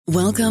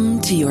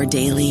Welcome to your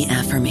daily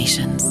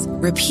affirmations.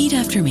 Repeat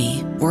after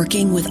me.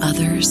 Working with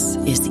others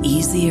is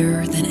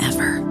easier than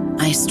ever.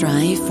 I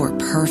strive for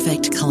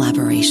perfect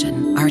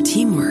collaboration. Our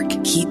teamwork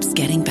keeps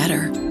getting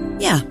better.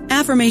 Yeah,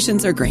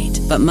 affirmations are great,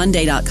 but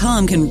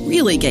Monday.com can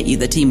really get you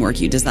the teamwork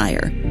you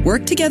desire.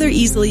 Work together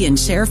easily and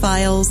share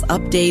files,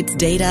 updates,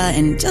 data,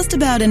 and just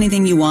about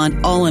anything you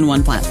want all in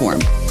one platform.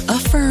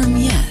 Affirm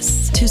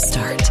yes to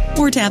start,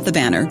 or tap the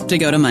banner to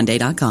go to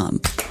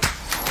Monday.com.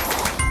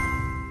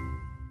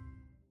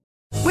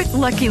 With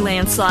Lucky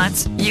Land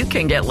Slots, you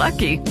can get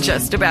lucky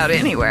just about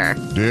anywhere.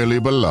 Dearly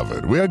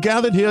beloved, we are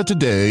gathered here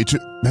today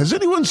to... Has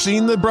anyone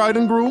seen the bride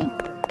and groom?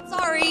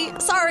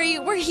 Sorry,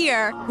 we're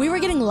here. We were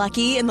getting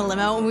lucky in the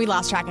limo and we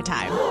lost track of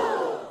time.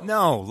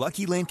 No,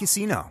 Lucky Land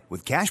Casino,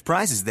 with cash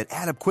prizes that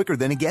add up quicker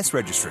than a guest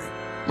registry.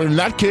 In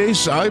that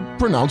case, I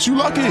pronounce you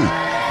lucky.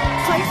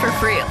 Play for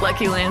free at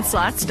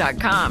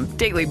LuckyLandSlots.com.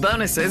 Daily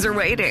bonuses are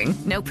waiting.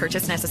 No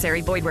purchase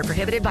necessary. Void where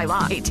prohibited by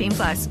law.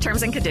 18+.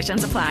 Terms and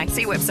conditions apply.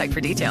 See website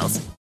for details.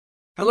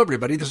 Hello,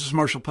 everybody. This is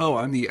Marshall Poe.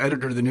 I'm the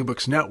editor of the New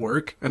Books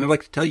Network, and I'd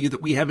like to tell you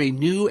that we have a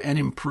new and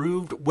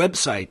improved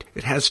website.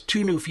 It has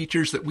 2 new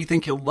features that we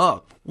think you'll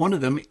love. One of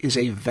them is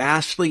a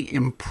vastly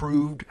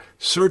improved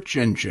search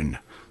engine,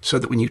 so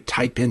that when you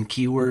type in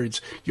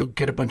keywords, you'll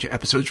get a bunch of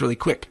episodes really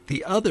quick.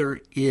 The other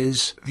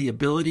is the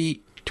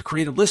ability to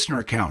create a listener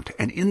account.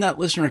 And in that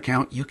listener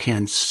account, you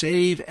can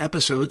save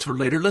episodes for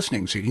later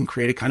listening. So you can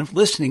create a kind of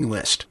listening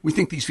list. We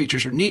think these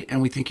features are neat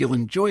and we think you'll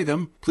enjoy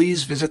them.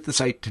 Please visit the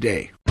site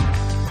today.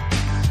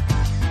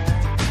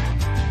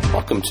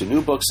 Welcome to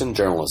New Books in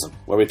Journalism,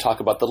 where we talk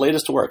about the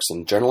latest works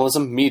in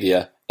journalism,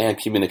 media, and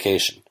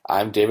communication.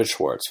 I'm David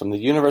Schwartz from the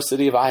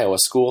University of Iowa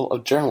School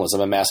of Journalism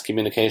and Mass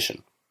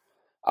Communication.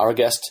 Our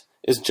guest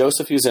is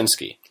Joseph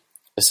Uscinski,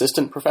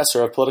 Assistant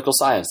Professor of Political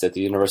Science at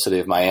the University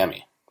of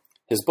Miami.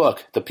 His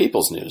book, The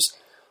People's News,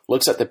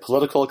 looks at the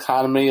political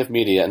economy of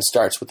media and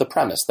starts with the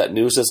premise that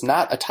news is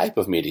not a type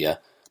of media,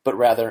 but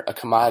rather a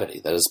commodity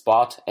that is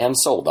bought and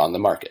sold on the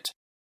market.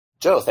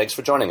 Joe, thanks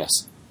for joining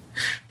us.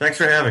 Thanks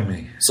for having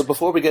me. So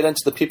before we get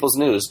into the People's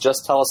News,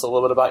 just tell us a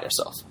little bit about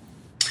yourself.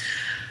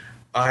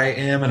 I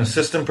am an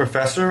assistant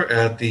professor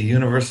at the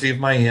University of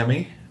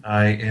Miami.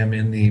 I am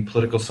in the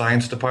political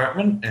science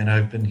department, and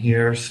I've been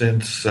here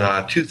since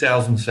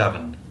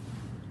 2007.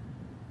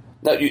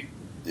 Now,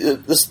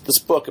 this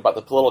book about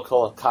the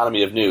political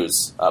economy of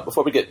news,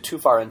 before we get too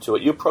far into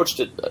it, you approached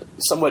it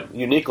somewhat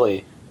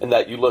uniquely in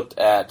that you looked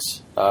at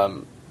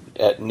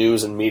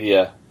news and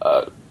media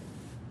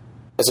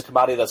as a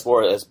commodity that's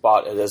more as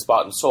bought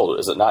and sold.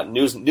 Is it not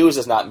news? News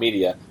is not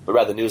media, but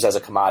rather news as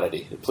a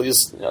commodity.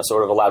 Please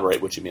sort of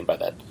elaborate what you mean by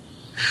that.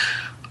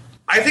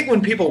 I think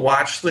when people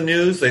watch the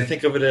news, they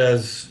think of it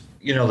as,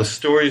 the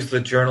stories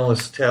that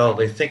journalists tell.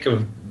 They think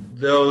of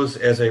those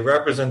as a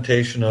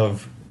representation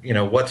of,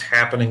 what's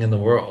happening in the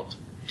world.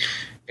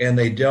 And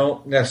they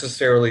don't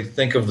necessarily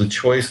think of the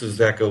choices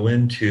that go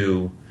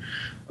into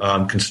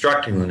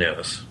constructing the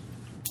news.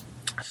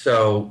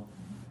 So,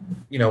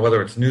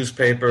 whether it's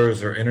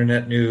newspapers or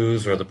internet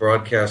news or the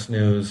broadcast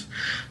news,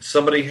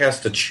 somebody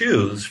has to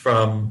choose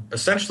from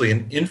essentially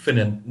an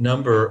infinite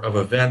number of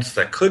events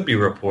that could be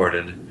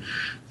reported,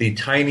 the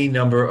tiny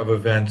number of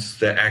events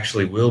that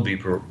actually will be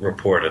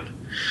reported.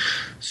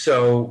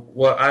 So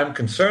what I'm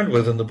concerned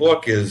with in the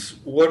book is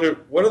what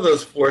are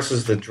those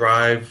forces that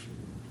drive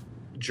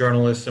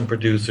journalists and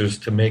producers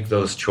to make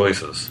those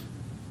choices?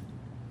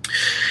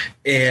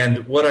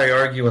 And what I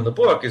argue in the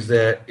book is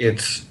that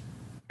it's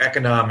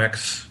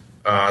economics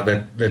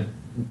that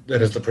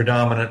is the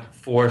predominant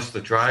force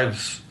that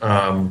drives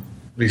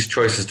these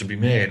choices to be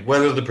made,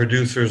 whether the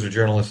producers or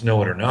journalists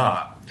know it or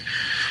not.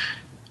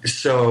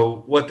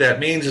 So what that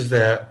means is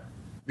that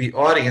the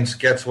audience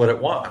gets what it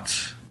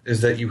wants,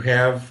 is that you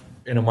have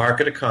in a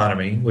market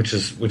economy, which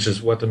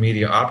is what the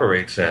media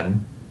operates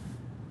in,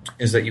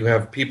 is that you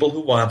have people who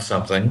want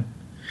something,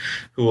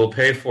 who will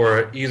pay for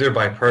it either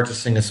by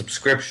purchasing a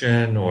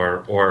subscription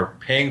or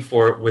paying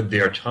for it with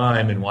their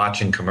time and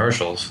watching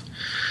commercials.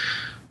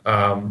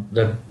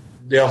 That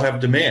they'll have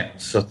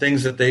demands, so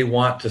things that they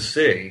want to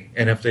see,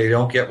 and if they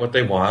don't get what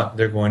they want,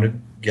 they're going to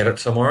get it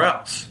somewhere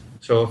else.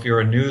 So if you're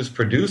a news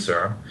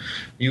producer,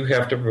 you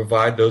have to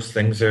provide those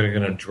things that are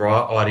going to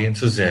draw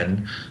audiences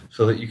in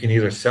so that you can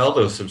either sell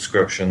those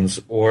subscriptions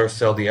or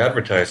sell the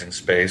advertising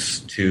space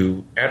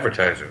to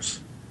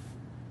advertisers.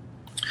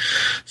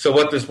 So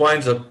what this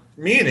winds up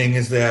meaning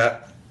is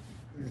that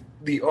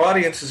the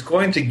audience is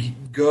going to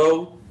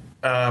go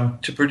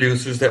to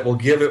producers that will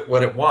give it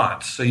what it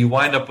wants. So you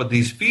wind up with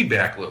these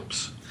feedback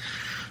loops.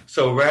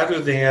 So rather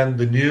than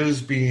the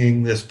news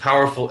being this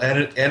powerful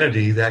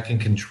entity that can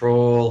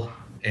control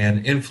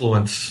and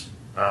influence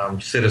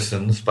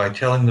citizens by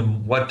telling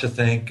them what to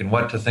think and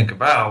what to think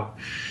about,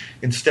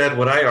 instead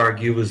what I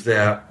argue is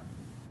that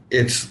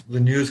it's the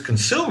news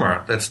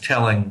consumer that's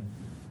telling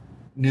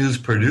news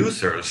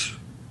producers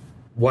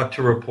what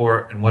to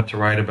report and what to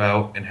write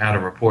about and how to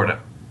report it.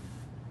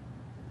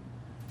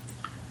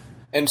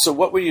 And so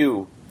what were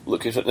you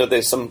looking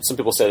for? Some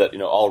people say that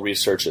all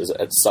research is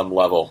at some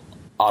level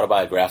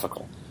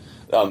autobiographical.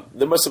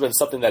 there must have been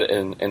something that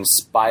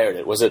inspired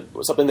it. Was it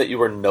something that you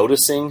were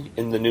noticing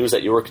in the news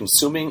that you were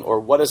consuming, or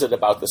what is it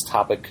about this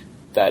topic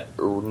that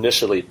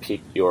initially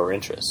piqued your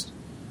interest?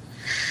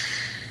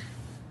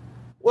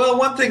 Well,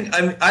 one thing,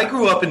 I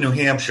grew up in New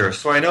Hampshire,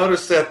 so I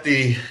noticed that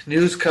the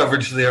news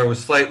coverage there was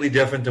slightly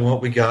different than what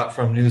we got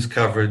from news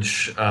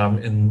coverage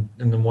in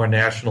the more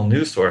national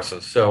news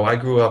sources. So I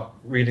grew up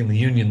reading the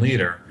Union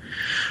Leader,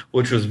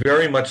 which was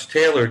very much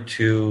tailored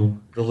to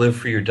the Live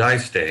Free or Die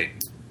state.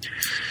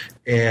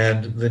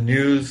 And the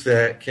news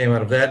that came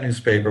out of that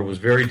newspaper was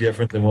very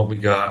different than what we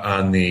got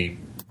on the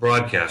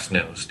broadcast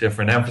news.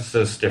 Different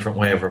emphasis, different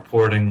way of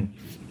reporting.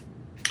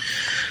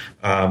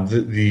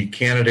 The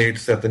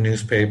candidates that the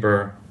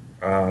newspaper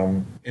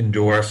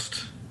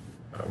endorsed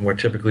were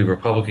typically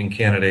Republican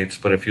candidates,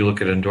 but if you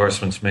look at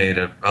endorsements made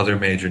at other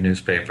major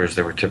newspapers,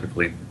 they were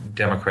typically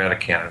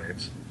Democratic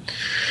candidates.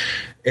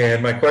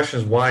 And my question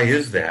is, why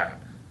is that?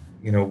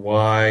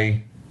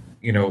 Why,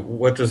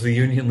 what does the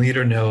Union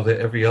Leader know that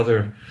every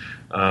other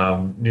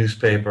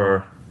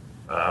newspaper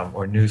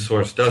or news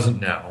source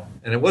doesn't know?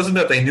 And it wasn't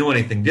that they knew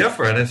anything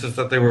different, it's just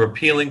that they were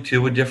appealing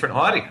to a different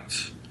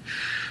audience.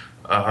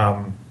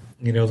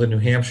 The New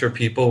Hampshire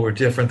people were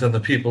different than the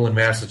people in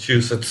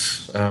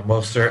Massachusetts,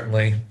 most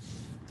certainly.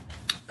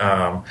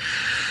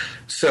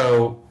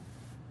 So,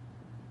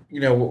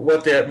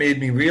 what that made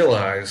me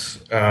realize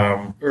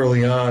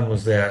early on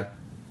was that,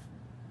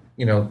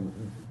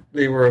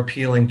 they were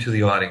appealing to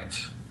the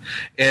audience.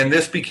 And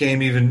this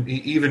became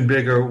even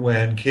bigger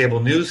when cable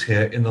news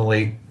hit in the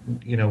late,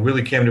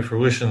 really came to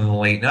fruition in the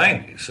late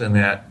 90s.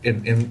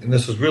 And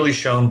this was really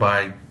shown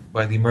by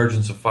the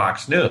emergence of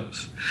Fox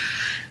News.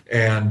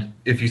 And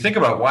if you think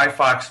about why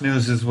Fox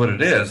News is what it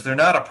is, they're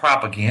not a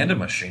propaganda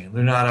machine.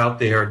 They're not out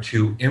there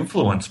to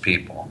influence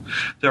people.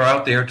 They're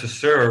out there to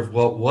serve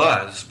what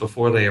was,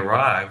 before they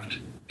arrived,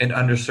 an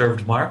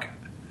underserved market.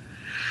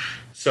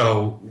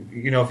 So,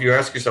 if you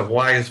ask yourself,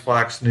 why does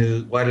Fox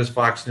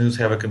News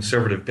have a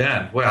conservative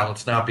bent? Well,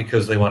 it's not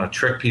because they want to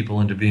trick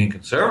people into being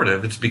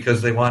conservative. It's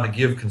because they want to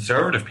give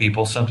conservative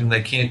people something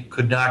they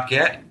could not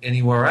get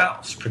anywhere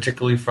else,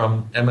 particularly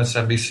from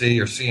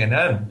MSNBC or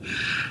CNN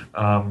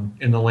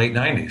in the late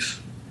 90s.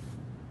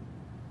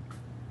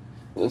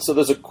 And so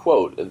there's a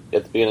quote at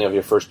the beginning of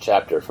your first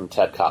chapter from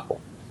Ted Koppel.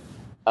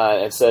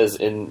 It says,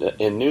 in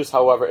news,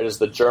 however, it is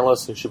the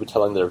journalists who should be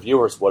telling their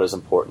viewers what is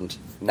important,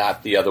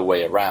 not the other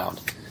way around.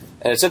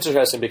 And it's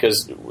interesting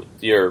because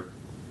your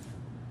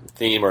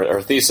theme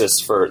or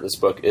thesis for this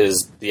book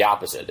is the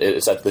opposite.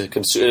 It's that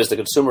it is the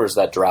consumers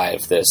that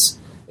drive this.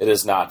 It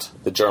is not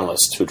the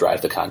journalists who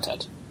drive the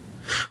content.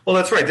 Well,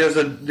 that's right.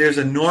 There's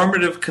a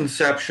normative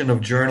conception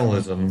of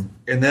journalism,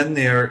 and then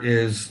there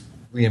is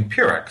the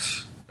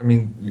empirics. I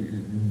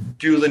mean,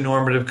 do the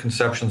normative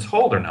conceptions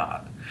hold or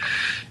not?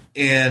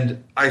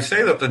 And I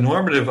say that the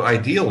normative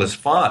ideal is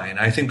fine.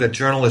 I think that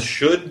journalists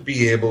should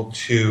be able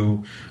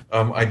to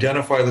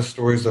identify the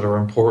stories that are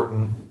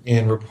important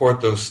and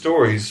report those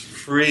stories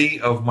free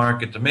of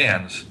market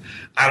demands.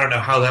 I don't know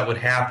how that would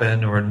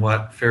happen or in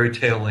what fairy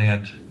tale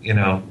land,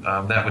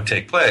 that would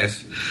take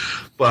place.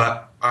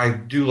 But I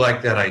do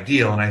like that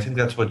ideal, and I think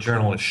that's what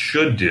journalists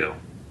should do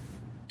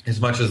as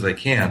much as they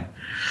can.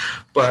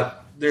 But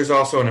there's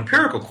also an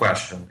empirical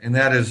question, and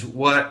that is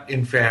what,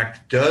 in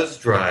fact, does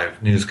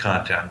drive news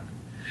content?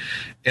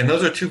 And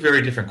those are two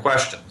very different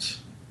questions.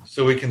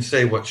 So we can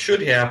say what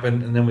should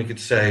happen, and then we could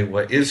say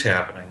what is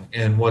happening.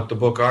 And what the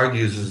book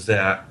argues is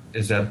that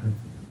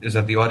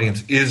the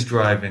audience is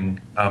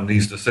driving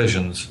these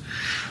decisions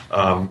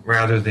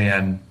rather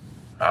than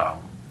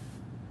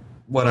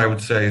what I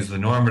would say is the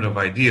normative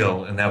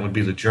ideal, and that would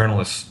be the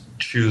journalists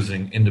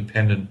choosing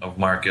independent of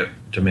market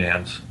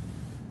demands.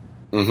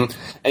 Mm-hmm.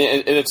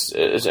 And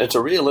it's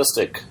a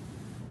realistic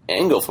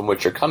angle from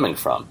which you're coming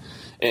from,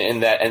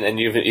 and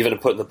you even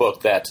put in the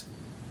book that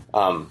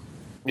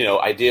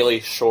ideally,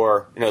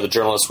 sure, the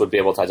journalists would be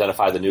able to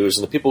identify the news,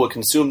 and the people would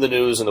consume the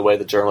news in the way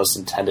the journalists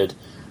intended,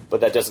 but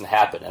that doesn't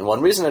happen. And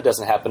one reason it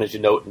doesn't happen, as you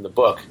note in the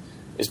book,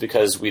 is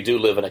because we do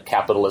live in a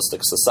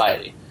capitalistic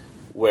society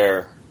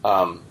where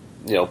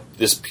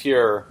this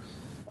pure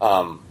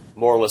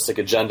moralistic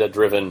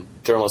agenda-driven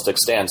journalistic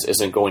stance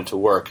isn't going to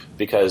work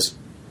because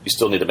you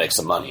still need to make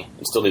some money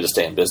and still need to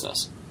stay in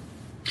business.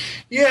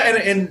 Yeah,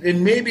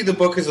 and maybe the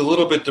book is a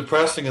little bit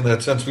depressing in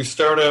that sense. We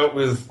start out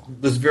with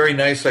this very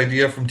nice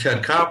idea from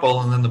Ted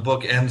Koppel, and then the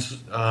book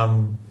ends,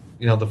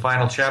 the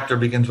final chapter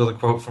begins with a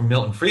quote from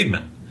Milton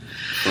Friedman.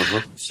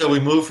 Mm-hmm. So we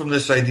move from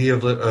this idea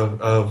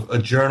of a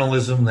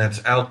journalism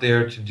that's out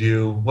there to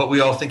do what we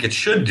all think it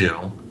should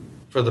do,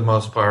 for the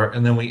most part,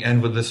 and then we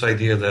end with this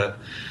idea that,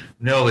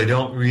 no, they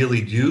don't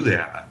really do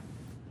that.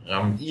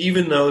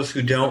 Even those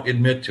who don't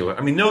admit to it.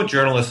 I mean, no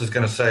journalist is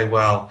going to say,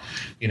 well,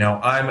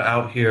 I'm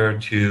out here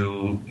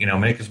to,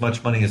 make as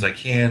much money as I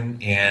can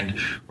and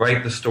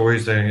write the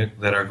stories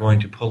that are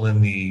going to pull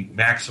in the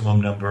maximum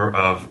number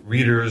of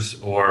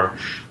readers or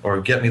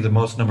get me the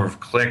most number of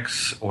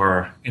clicks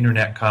or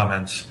internet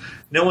comments.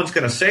 No one's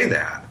going to say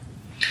that.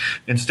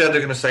 Instead,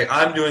 they're going to say,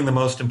 I'm doing the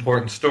most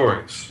important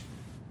stories.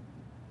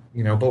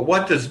 But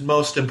what does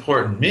most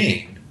important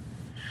mean?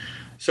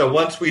 So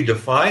once we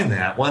define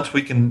that, once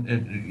we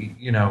can,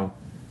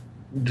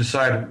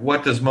 decide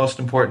what does most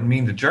important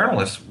mean to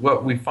journalists,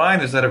 what we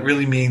find is that it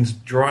really means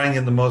drawing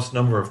in the most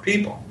number of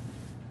people.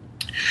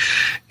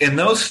 And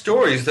those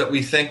stories that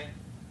we think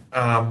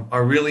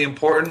are really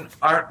important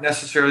aren't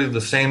necessarily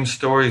the same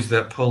stories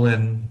that pull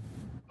in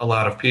a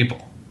lot of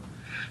people.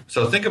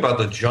 So think about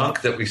the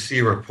junk that we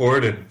see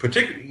reported,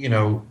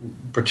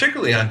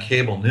 particularly on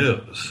cable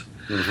news.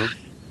 Mm-hmm.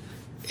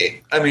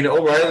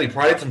 O'Reilly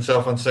prides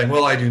himself on saying,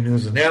 well, I do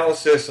news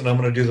analysis and I'm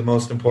going to do the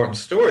most important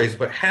stories,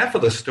 but half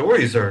of the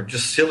stories are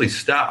just silly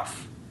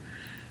stuff.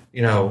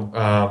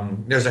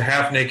 There's a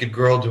half-naked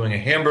girl doing a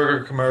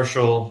hamburger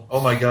commercial.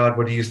 Oh, my God,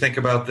 what do you think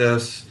about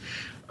this?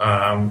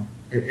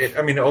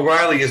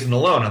 O'Reilly isn't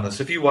alone on this.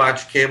 If you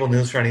watch cable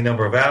news for any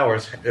number of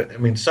hours,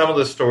 some of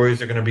the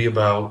stories are going to be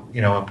about,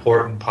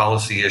 important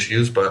policy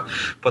issues, but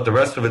the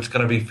rest of it's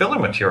going to be filler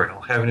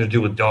material having to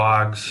do with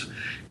dogs,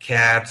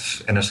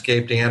 cats, an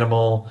escaped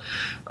animal,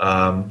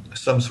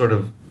 some sort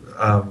of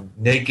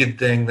naked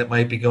thing that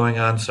might be going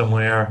on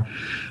somewhere.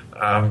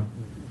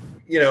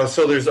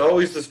 So there's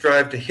always this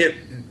drive to hit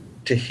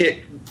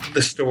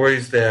the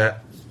stories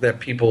that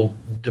people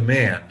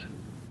demand.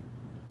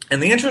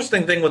 And the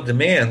interesting thing with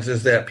demands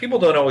is that people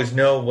don't always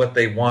know what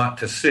they want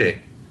to see.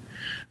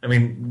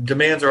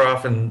 Demands are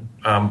often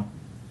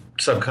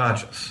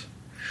subconscious.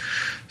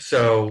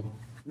 So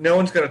no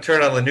one's going to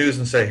turn on the news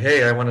and say,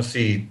 hey, I want to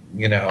see,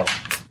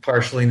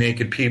 partially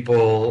naked people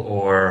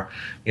or,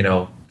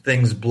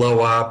 things blow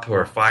up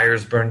or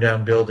fires burn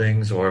down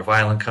buildings or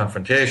violent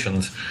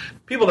confrontations.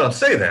 People don't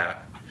say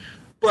that.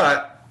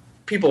 But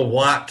people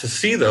want to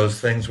see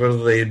those things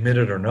whether they admit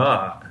it or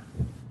not.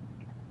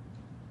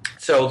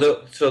 So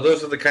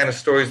those are the kind of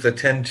stories that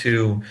tend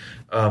to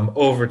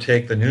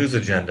overtake the news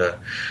agenda.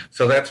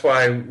 So that's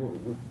why,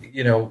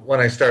 when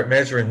I start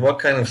measuring what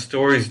kind of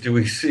stories do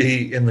we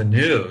see in the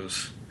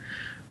news,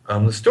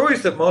 the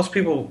stories that most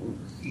people,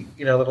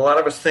 that a lot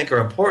of us think are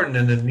important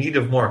and in need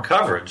of more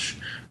coverage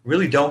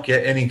really don't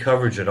get any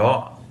coverage at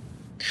all.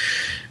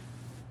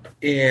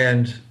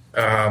 And,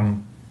 at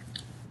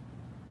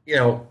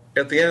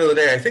the end of the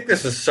day, I think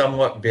this is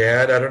somewhat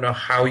bad. I don't know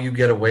how you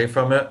get away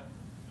from it.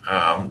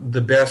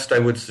 The best I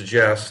would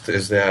suggest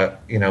is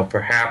that,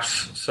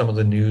 perhaps some of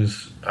the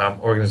news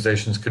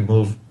organizations could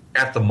move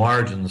at the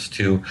margins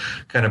to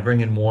kind of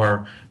bring in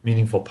more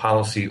meaningful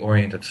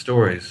policy-oriented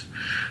stories.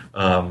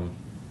 But,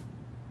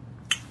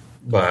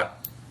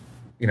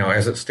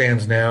 as it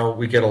stands now,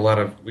 we get a lot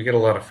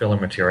of filler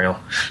material.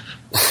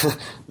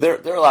 There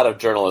are a lot of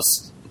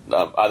journalists,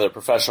 either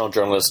professional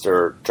journalists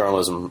or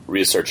journalism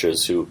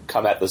researchers, who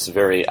come at this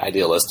very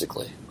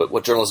idealistically, but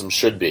what journalism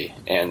should be,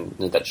 and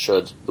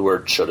the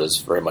word "should"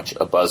 is very much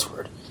a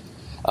buzzword.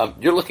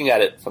 You're looking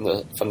at it from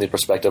the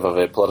perspective of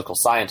a political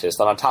scientist,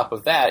 and on top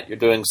of that, you're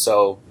doing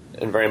so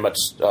in very much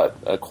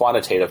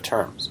quantitative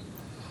terms.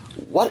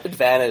 What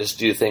advantage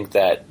do you think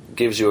that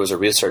gives you as a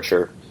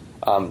researcher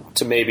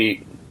to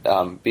maybe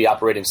be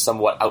operating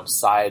somewhat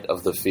outside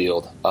of the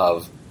field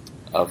of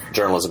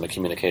journalism and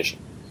communication?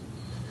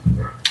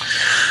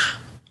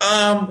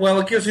 Well,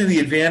 it gives me the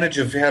advantage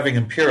of having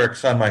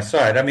empirics on my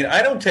side.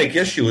 I don't take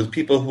issue with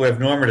people who have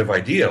normative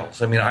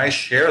ideals. I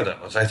share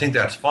those. I think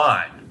that's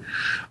fine.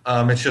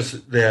 It's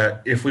just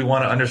that if we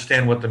want to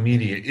understand what the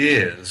media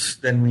is,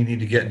 then we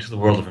need to get into the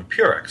world of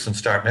empirics and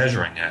start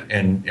measuring it.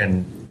 And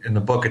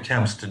the book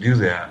attempts to do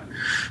that.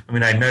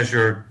 I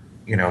measure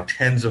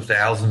tens of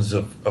thousands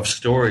of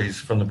stories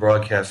from the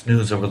broadcast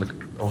news over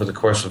the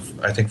course of,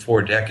 I think,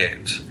 4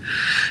 decades.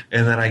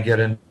 And then I get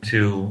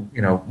into,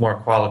 more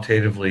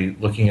qualitatively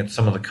looking at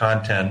some of the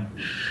content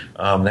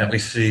that we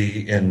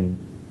see in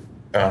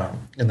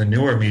the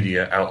newer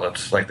media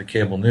outlets like the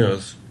cable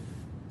news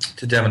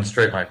to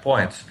demonstrate my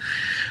points.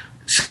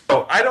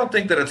 So I don't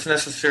think that it's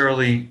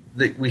necessarily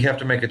that we have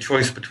to make a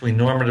choice between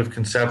normative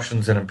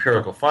conceptions and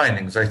empirical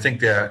findings. I think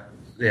that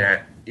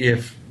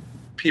if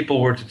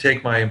people were to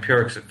take my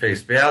empirics at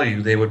face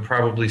value, they would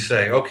probably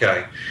say,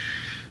 okay,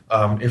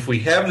 if we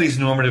have these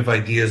normative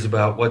ideas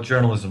about what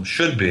journalism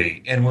should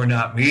be and we're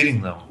not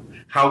meeting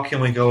them, how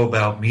can we go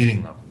about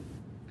meeting them?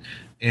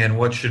 And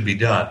what should be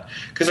done?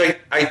 Because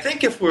I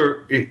think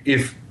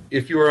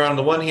if you were on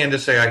the one hand to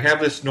say, I have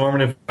this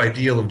normative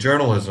ideal of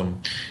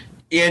journalism,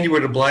 and you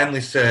were to blindly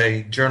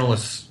say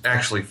journalists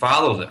actually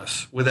follow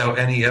this without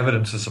any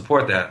evidence to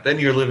support that, then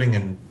you're living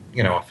in,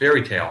 a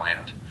fairy tale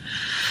land.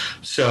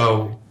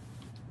 So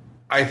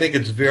I think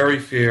it's very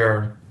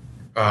fair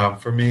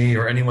for me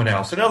or anyone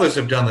else, and others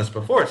have done this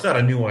before. It's not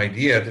a new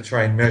idea to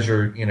try and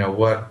measure,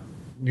 what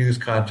news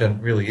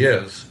content really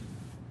is.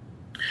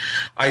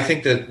 I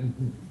think that,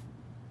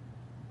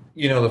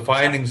 the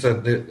findings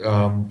that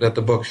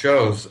the book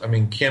shows,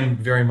 can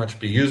very much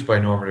be used by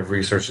normative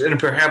research and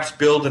perhaps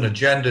build an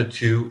agenda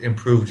to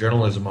improve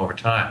journalism over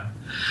time.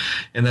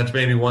 And that's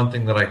maybe one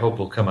thing that I hope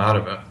will come out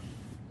of it.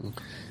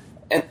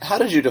 And how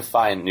did you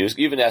define news?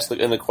 You even asked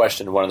in the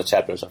question in one of the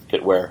chapters, I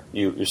forget where,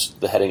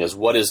 the heading is,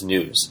 what is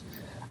news?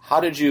 how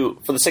did you,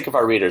 for the sake of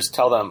our readers,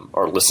 tell them,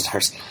 or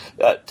listeners,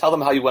 tell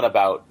them how you went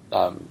about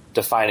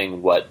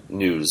defining what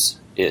news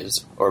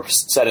is, or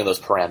setting those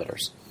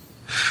parameters?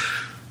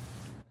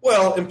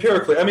 Well,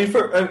 empirically, I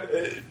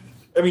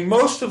mean,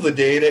 most of the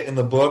data in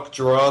the book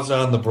draws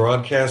on the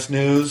broadcast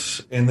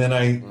news, and then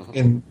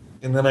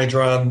I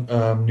draw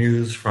on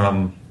news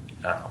from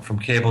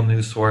cable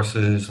news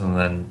sources, and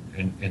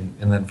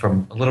then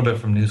from a little bit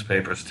from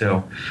newspapers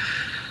too.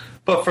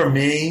 But for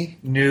me,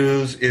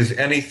 news is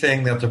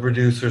anything that the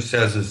producer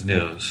says is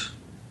news.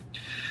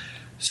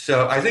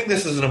 So I think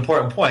this is an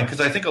important point,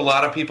 because I think a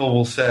lot of people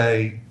will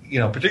say,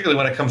 particularly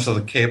when it comes to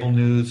the cable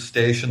news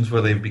stations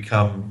where they've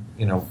become,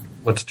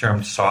 what's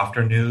termed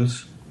softer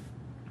news.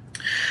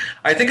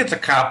 I think it's a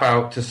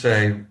cop-out to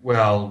say,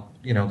 well,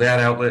 that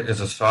outlet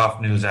is a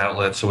soft news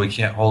outlet, so we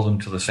can't hold them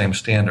to the same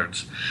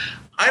standards.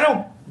 I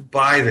don't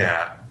buy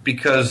that,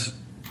 because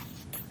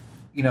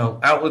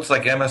outlets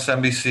like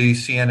MSNBC,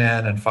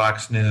 CNN, and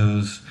Fox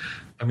News,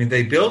 I mean,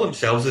 they bill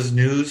themselves as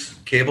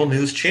cable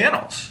news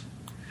channels.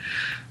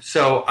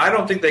 So I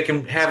don't think they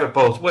can have it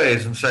both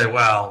ways and say,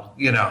 well,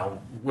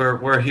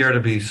 we're here to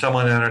be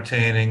somewhat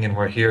entertaining, and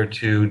we're here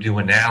to do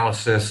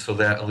analysis, so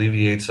that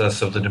alleviates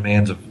us of the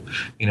demands of,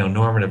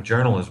 normative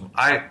journalism.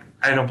 I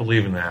don't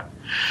believe in that.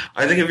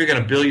 I think if you're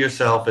going to bill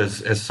yourself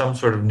as some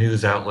sort of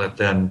news outlet,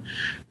 then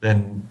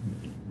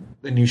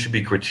you should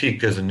be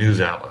critiqued as a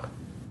news outlet.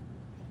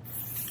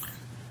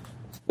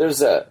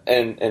 There's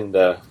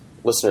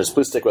listeners,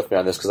 please stick with me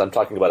on this, because I'm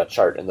talking about a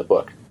chart in the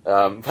book.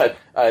 But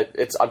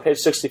it's on page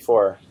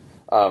 64.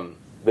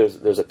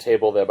 There's a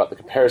table there about the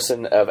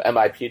comparison of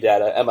MIP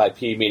data,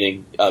 MIP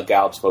meaning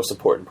Gallup's most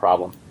important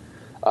problem,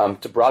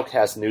 to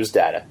broadcast news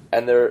data.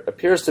 And there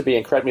appears to be,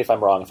 and correct me if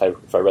I'm wrong,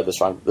 if I read this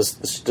wrong, this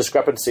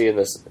discrepancy in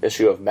this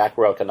issue of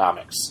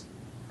macroeconomics.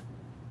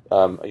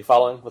 Are you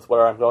following with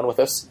where I'm going with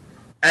this?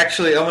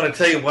 Actually, I'm going to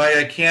tell you why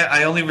I can't.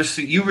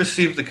 You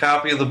received the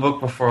copy of the book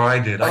before I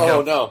did.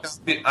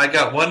 I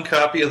got one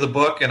copy of the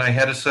book, and I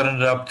had to send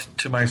it up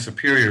to my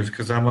superiors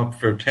because I'm up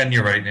for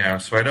tenure right now,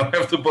 so I don't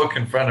have the book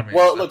in front of me.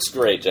 Well, it looks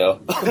great, Joe.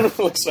 It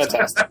looks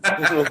fantastic.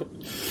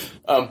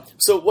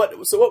 So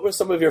what were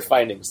some of your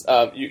findings?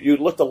 You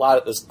looked a lot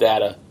at this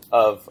data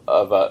of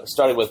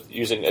starting with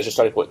using, as you're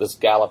starting with this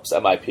Gallup's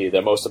MIP,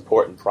 their most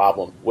important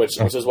problem, which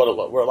is where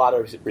a lot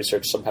of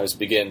research sometimes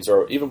begins,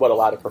 or even what a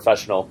lot of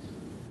professional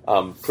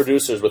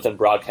producers within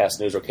broadcast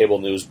news or cable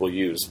news will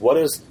use. What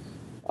are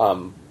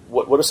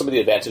some of the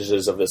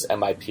advantages of this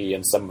MIP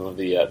and some of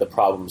the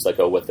problems that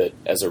go with it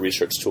as a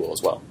research tool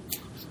as well?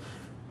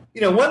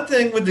 One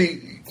thing with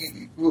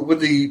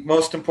the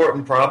most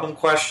important problem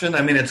question,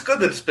 I mean, it's good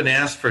that it's been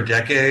asked for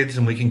decades,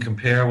 and we can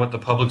compare what the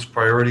public's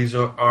priorities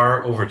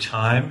are over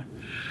time.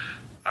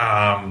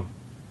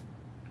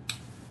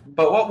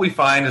 But what we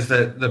find is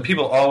that the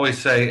people always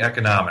say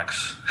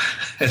economics.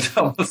 It's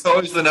almost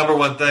always the number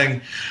one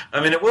thing.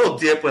 I mean, it will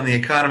dip when the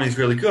economy is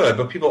really good,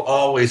 but people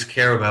always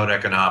care about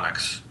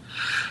economics.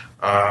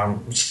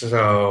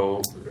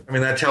 So, I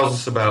mean, that tells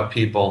us about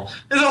people.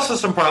 There's also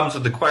some problems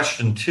with the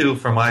question, too,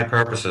 for my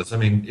purposes. I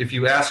mean, if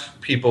you ask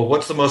people,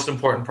 what's the most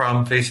important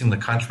problem facing the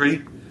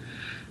country,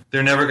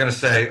 they're never going to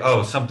say,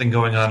 oh, something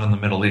going on in the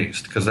Middle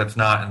East, because that's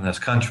not in this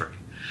country.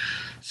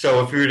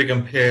 So if you were to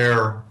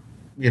compare,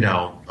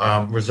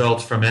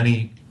 results from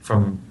any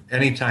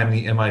time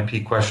the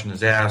MIP question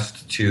is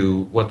asked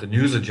to what the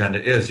news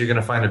agenda is, you're going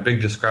to find a big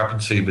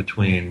discrepancy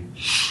between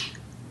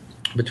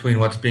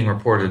what's being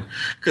reported.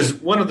 Because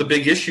one of the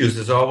big issues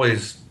is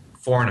always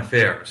foreign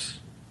affairs.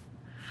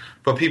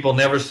 But people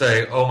never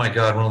say, oh my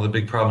God, one of the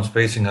big problems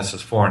facing us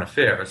is foreign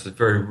affairs. It's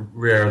very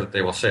rare that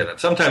they will say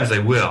that. Sometimes they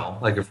will,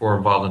 like if we're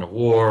involved in a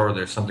war or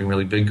there's something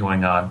really big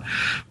going on.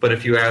 But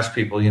if you ask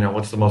people,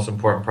 what's the most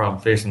important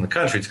problem facing the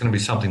country, it's going to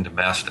be something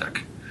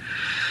domestic.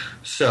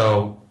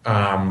 So,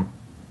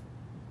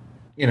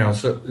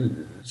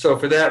 so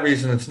for that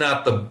reason, it's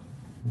not the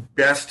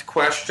best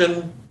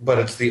question, but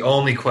it's the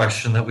only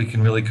question that we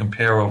can really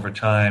compare over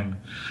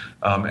time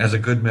as a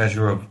good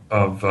measure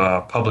of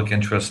public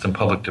interest and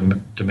public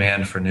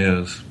demand for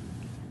news.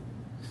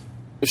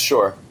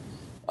 Sure,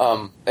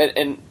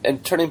 and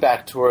turning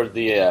back toward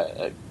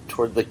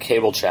the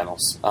cable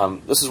channels,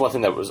 this is one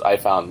thing that I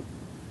found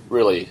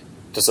really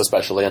just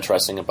especially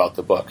interesting about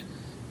the book,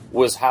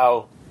 was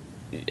how,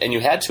 and you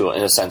had to,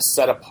 in a sense,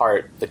 set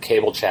apart the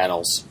cable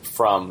channels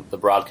from the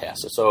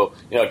broadcaster. So,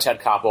 Ted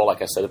Koppel,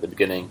 like I said at the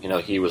beginning,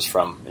 he was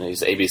from,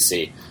 he's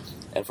ABC.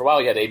 And for a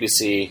while you had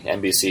ABC,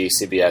 NBC,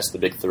 CBS, the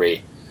big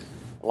three.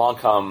 Along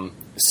come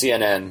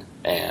CNN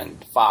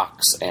and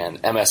Fox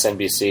and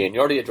MSNBC, and you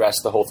already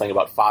addressed the whole thing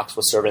about Fox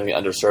was serving the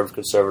underserved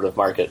conservative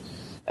market,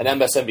 and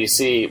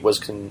MSNBC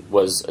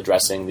was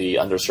addressing the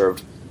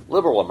underserved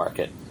liberal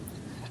market.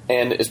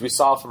 And as we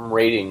saw from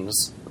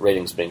ratings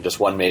being just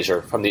one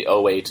measure from the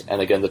 2008 and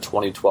again the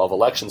 2012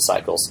 election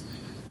cycles,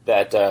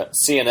 that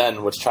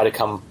CNN, which tried to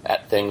come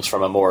at things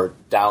from a more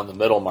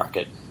down-the-middle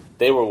market,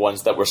 they were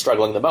ones that were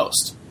struggling the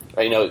most.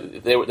 Right?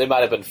 They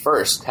might have been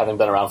first, having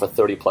been around for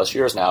 30-plus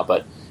years now,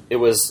 but it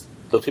was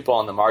the people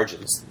on the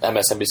margins,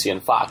 MSNBC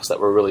and Fox, that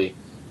were really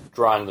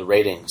drawing the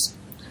ratings.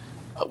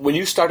 when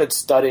you started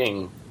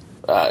studying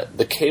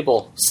the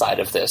cable side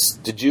of this,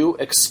 did you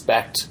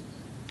expect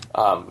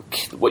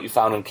what you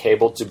found in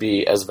cable to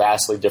be as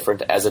vastly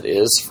different as it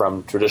is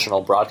from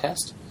traditional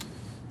broadcast?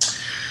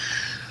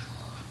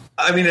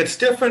 I mean, it's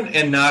different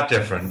and not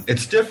different.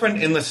 It's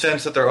different in the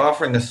sense that they're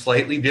offering a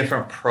slightly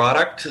different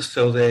product,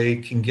 so they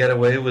can get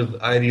away with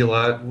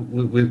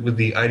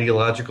the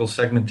ideological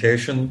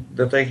segmentation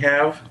that they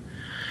have.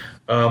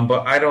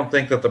 But I don't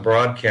think that the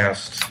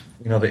broadcast,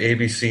 the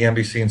ABC,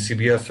 NBC, and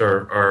CBS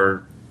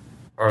are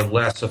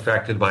less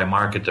affected by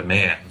market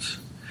demands.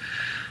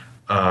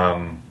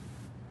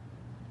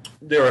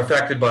 They're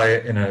affected by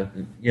it in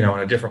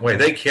a different way.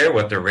 They care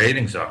what their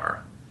ratings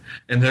are,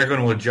 and they're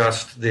going to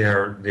adjust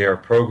their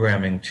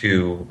programming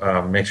to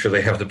make sure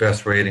they have the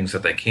best ratings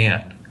that they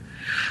can.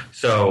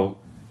 So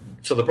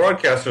the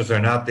broadcasters are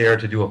not there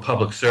to do a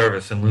public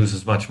service and lose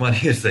as much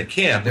money as they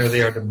can. They're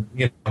there to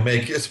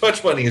make as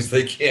much money as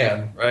they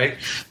can, right?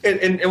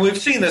 And we've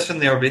seen this in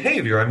their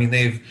behavior. I mean,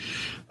 they've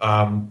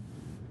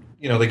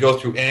they go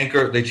through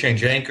they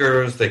change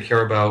anchors. They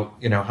care about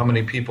how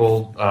many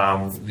people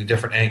the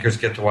different anchors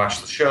get to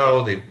watch the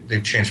show.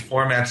 They've changed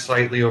formats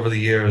slightly over the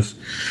years.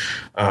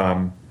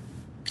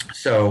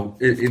 So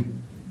the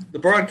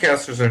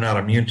broadcasters are not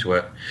immune to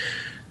it.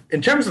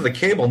 In terms of the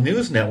cable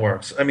news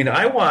networks, I mean,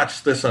 I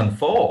watched this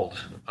unfold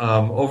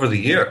over the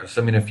years.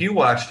 I mean, if you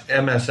watched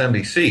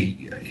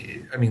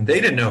MSNBC, I mean, they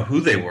didn't know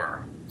who they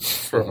were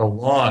for a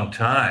long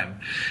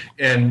time.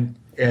 And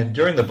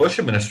during the Bush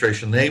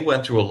administration, they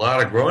went through a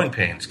lot of growing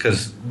pains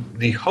because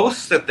the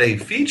hosts that they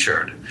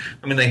featured,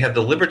 I mean, they had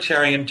the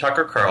libertarian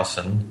Tucker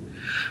Carlson,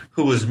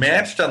 who was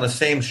matched on the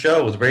same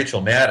show with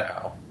Rachel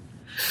Maddow.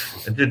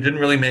 It didn't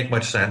really make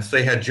much sense.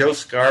 They had Joe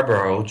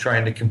Scarborough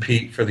trying to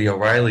compete for the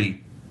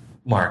O'Reilly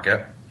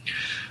market.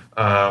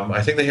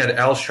 I think they had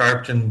Al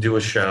Sharpton do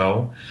a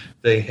show.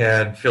 They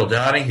had Phil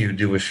Donahue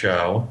do a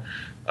show.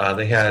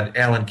 They had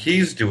Alan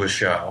Keyes do a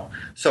show.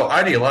 So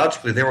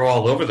ideologically, they were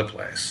all over the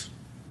place.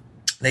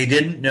 They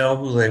didn't know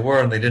who they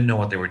were, and they didn't know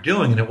what they were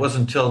doing. And it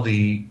wasn't until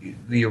the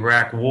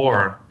Iraq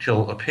War,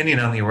 till opinion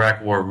on the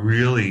Iraq War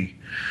really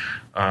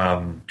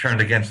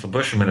turned against the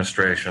Bush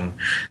administration,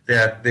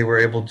 that they were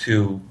able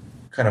to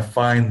kind of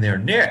find their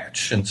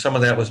niche. And some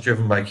of that was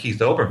driven by Keith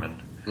Olbermann.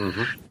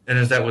 Mm-hmm. And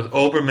is that with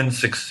Olbermann's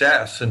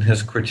success in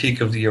his critique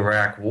of the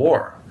Iraq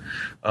War,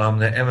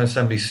 that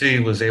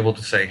MSNBC was able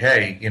to say,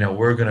 hey,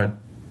 we're going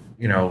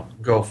to,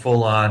 go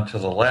full on to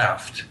the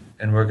left,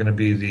 and we're going to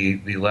be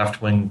the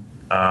left-wing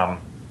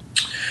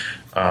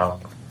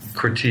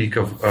critique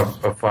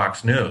of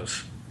Fox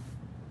News.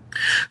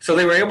 So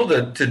they were able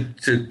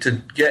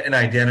to get an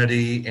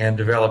identity and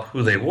develop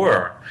who they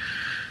were.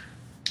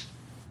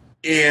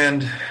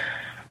 And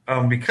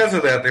because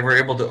of that, they were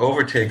able to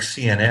overtake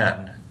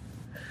CNN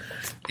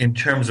in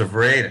terms of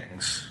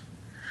ratings.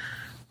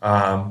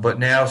 But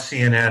now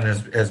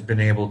CNN has been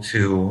able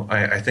to,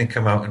 I think,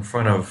 come out in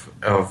front of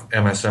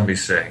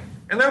MSNBC.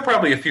 And there are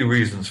probably a few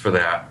reasons for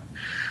that.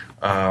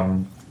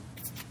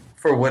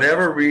 For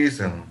whatever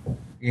reason,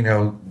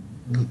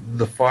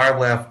 the far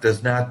left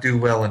does not do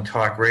well in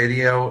talk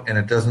radio, and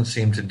it doesn't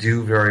seem to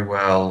do very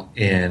well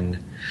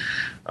in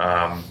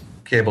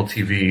cable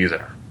TV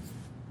either.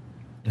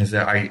 Is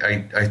that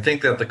I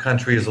think that the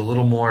country is a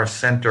little more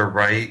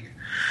center-right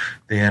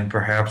than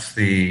perhaps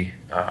the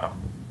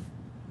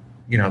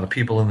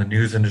people in the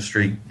news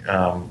industry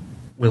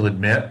will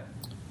admit.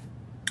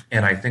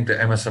 And I think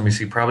that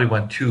MSNBC probably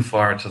went too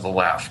far to the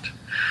left.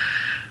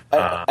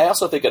 I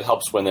also think it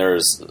helps when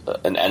there's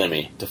an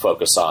enemy to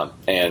focus on.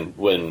 And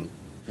when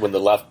the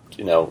left,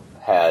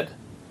 had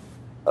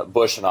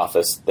Bush in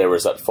office, there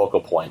was that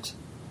focal point.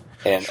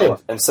 And, sure.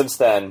 and since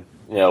then,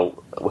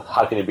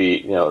 how can you be,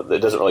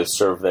 it doesn't really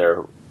serve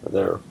their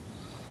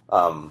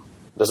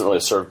doesn't really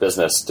serve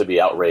business to be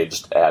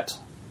outraged at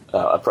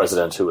a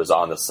president who is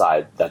on the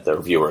side that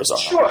their viewers are.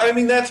 Sure, I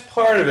mean, that's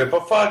part of it.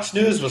 But Fox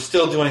News was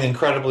still doing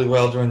incredibly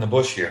well during the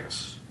Bush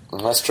years.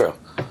 That's true.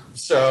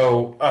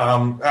 So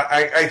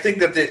I think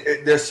that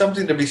there's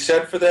something to be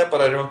said for that,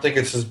 but I don't think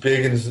it's as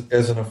big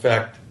as an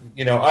effect.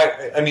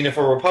 I mean, if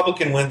a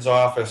Republican wins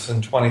office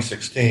in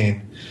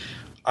 2016,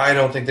 I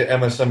don't think that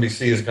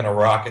MSNBC is going to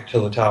rocket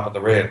to the top of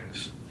the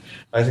ratings.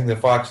 I think that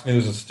Fox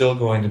News is still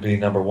going to be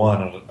number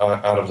one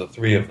out of the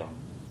three of them.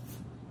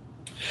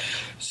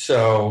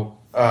 So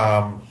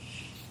yeah.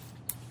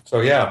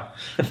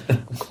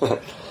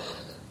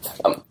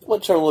 I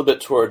want to turn a little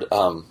bit toward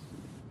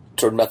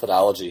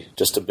methodology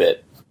just a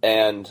bit.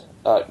 And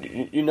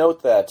you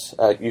note that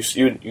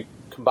you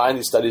combine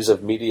these studies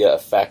of media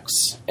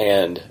effects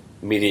and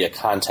media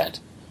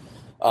content,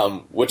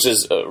 which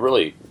is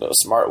really a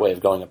smart way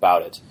of going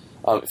about it.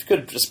 If you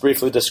could just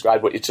briefly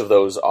describe what each of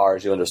those are,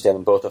 as you understand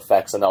them, both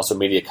effects and also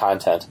media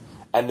content,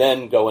 and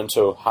then go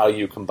into how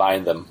you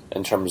combine them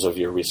in terms of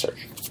your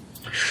research.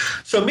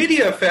 So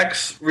media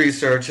effects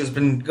research has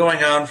been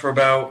going on for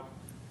about,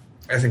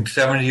 I think,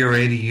 70 or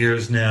 80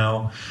 years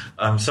now.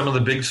 Some of the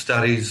big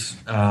studies,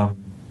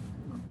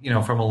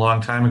 from a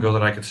long time ago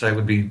that I could say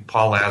would be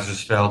Paul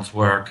Lazarsfeld's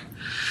work.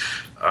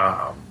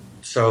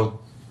 So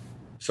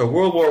So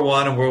World War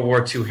I and World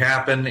War II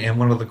happened, and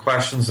one of the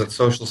questions that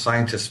social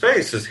scientists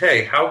face is,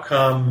 hey, how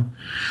come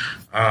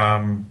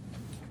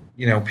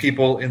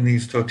people in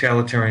these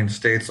totalitarian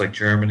states like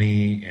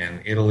Germany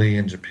and Italy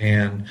and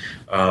Japan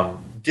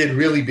did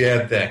really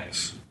bad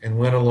things and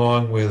went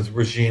along with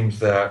regimes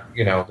that,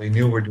 they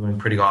knew were doing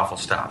pretty awful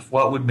stuff?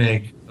 What would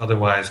make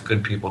otherwise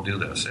good people do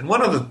this? And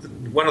one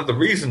of the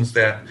reasons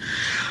that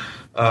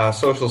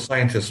social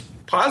scientists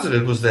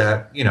posited was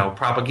that,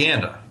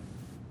 propaganda.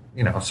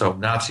 So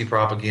Nazi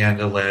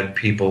propaganda led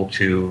people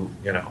to,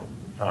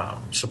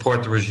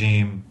 support the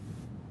regime.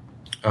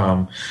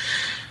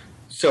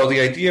 So the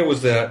idea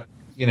was that,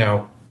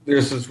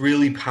 there's this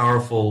really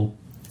powerful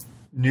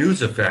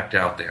news effect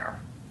out there.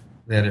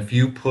 That if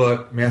you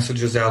put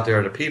messages out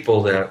there to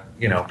people that,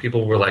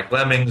 people were like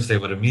lemmings, they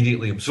would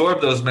immediately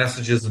absorb those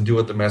messages and do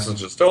what the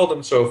messages told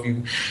them. So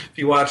if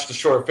you watched a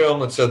short film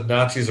that said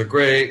Nazis are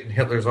great and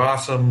Hitler's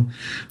awesome,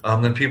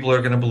 then people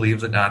are going to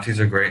believe that Nazis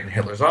are great and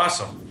Hitler's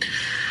awesome.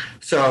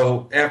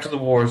 So after the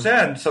war's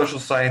end, social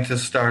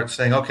scientists start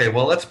saying, okay,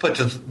 well, let's put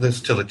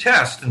this to the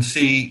test and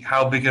see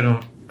how big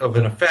of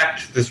an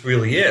effect this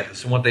really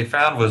is. And what they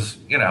found was,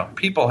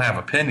 people have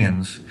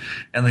opinions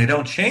and they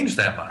don't change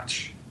that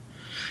much.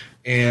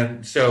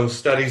 And so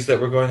studies that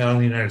were going on in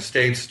the United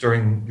States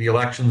during the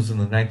elections in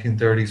the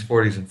 1930s,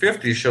 40s, and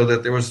 50s show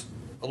that there was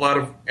a lot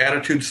of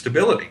attitude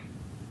stability.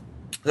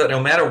 That no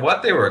matter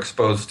what they were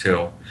exposed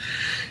to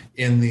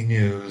in the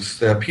news,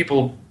 that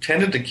people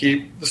tended to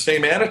keep the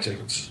same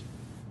attitudes.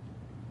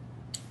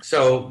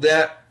 So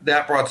that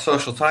brought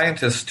social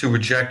scientists to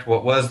reject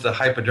what was the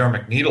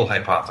hypodermic needle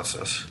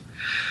hypothesis.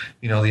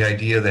 The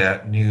idea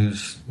that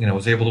news,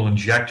 was able to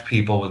inject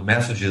people with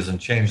messages and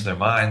change their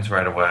minds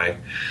right away,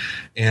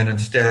 and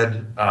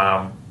instead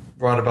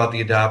brought about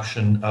the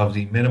adoption of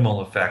the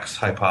minimal effects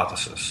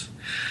hypothesis,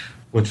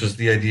 which is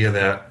the idea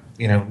that,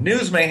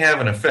 news may have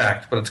an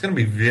effect, but it's going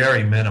to be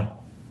very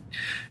minimal.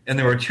 And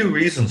there were two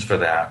reasons for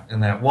that.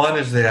 And that one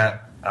is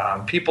that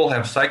people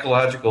have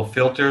psychological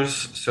filters,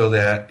 so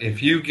that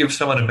if you give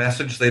someone a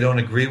message they don't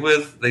agree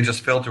with, they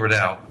just filter it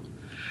out.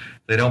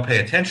 They don't pay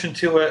attention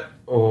to it,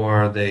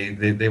 or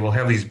they will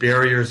have these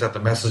barriers that the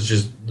message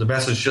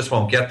just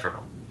won't get through.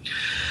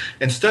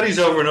 And studies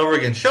over and over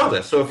again show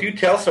this. So if you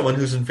tell someone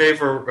who's in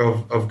favor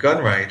of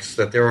gun rights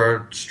that there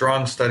are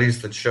strong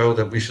studies that show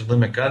that we should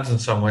limit guns in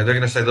some way, they're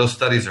going to say those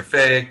studies are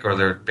fake or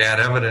they're bad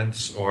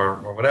evidence or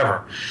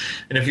whatever.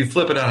 And if you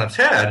flip it on its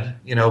head,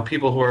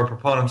 people who are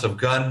proponents of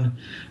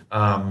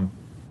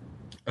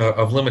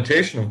of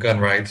limitation of gun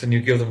rights, and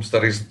you give them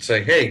studies that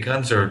say, hey,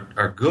 guns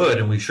are good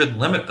and we shouldn't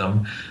limit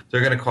them,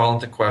 they're going to call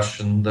into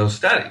question those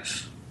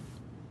studies.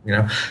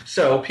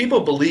 So people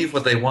believe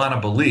what they want to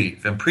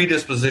believe, and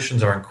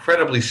predispositions are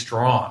incredibly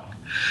strong.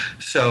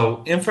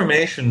 So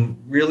information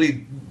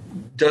really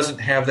doesn't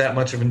have that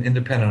much of an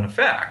independent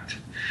effect.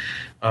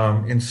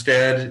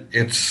 Instead,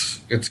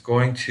 it's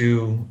going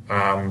to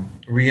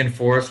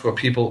reinforce what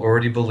people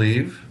already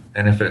believe,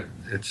 and if it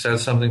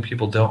says something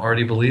people don't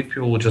already believe,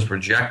 people will just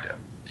reject it.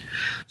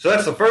 So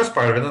that's the first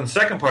part of it. And then the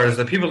second part is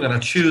that people are going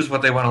to choose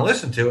what they want to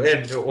listen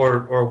to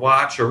or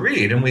watch or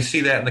read, and we see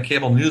that in the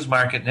cable news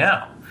market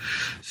now.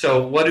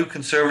 So what do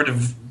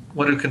conservatives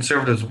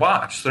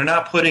watch? They're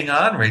not putting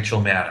on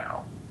Rachel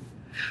Maddow.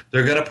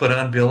 They're going to put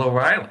on Bill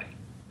O'Reilly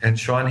and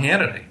Sean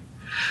Hannity.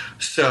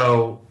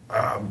 So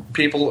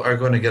people are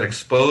going to get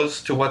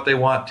exposed to what they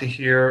want to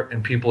hear,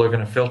 and people are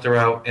going to filter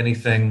out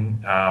anything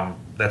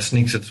that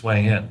sneaks its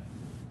way in.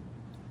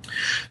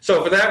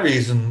 So for that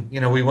reason,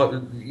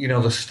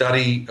 the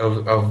study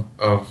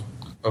of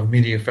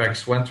media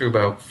effects went through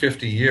about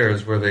 50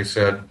 years where they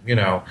said,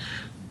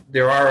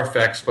 there are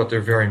effects, but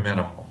they're very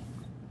minimal.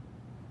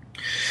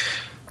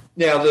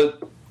 Now,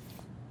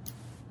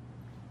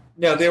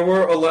 there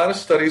were a lot of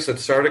studies that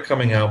started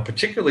coming out,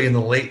 particularly in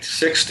the late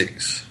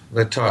 60s,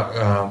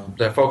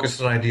 that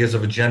focused on ideas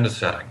of agenda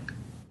setting.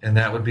 And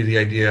that would be the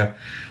idea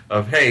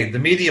of, hey, the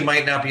media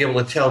might not be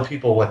able to tell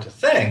people what to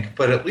think,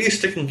 but at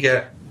least it can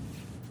get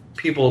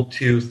people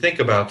to think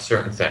about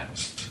certain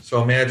things.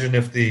 So imagine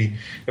if the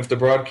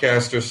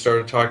broadcasters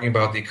started talking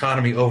about the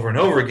economy over and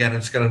over again,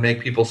 it's going to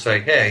make people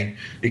say, hey,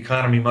 the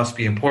economy must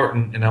be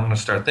important, and I'm going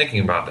to start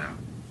thinking about that.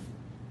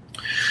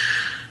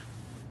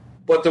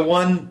 But the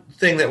one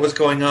thing that was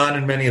going on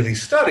in many of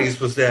these studies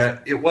was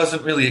that it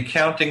wasn't really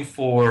accounting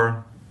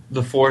for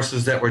the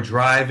forces that were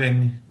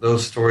driving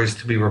those stories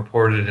to be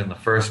reported in the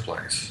first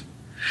place.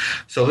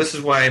 So this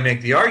is why I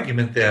make the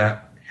argument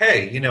that,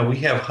 hey, we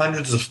have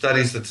hundreds of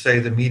studies that say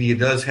the media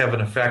does have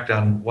an effect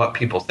on what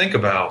people think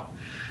about,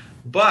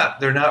 but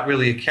they're not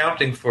really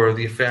accounting for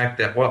the fact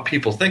that what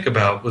people think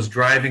about was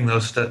driving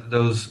those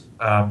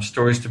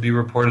stories to be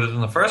reported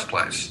in the first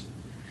place.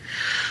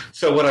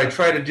 So what I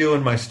try to do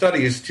in my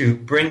study is to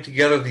bring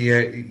together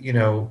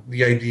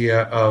the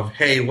idea of,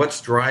 hey,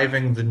 what's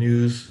driving the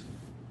news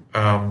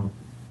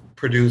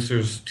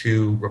producers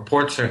to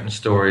report certain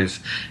stories,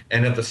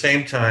 and at the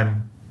same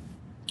time,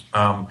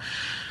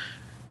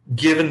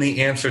 given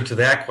the answer to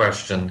that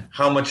question,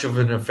 how much of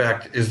an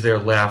effect is there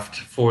left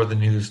for the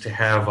news to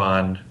have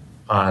on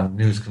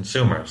news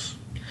consumers?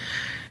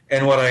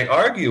 And what I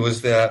argue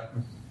is that,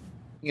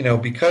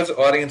 because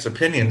audience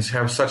opinions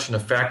have such an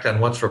effect on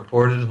what's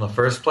reported in the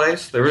first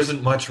place, there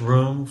isn't much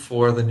room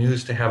for the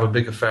news to have a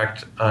big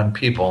effect on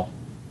people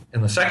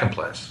in the second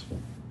place.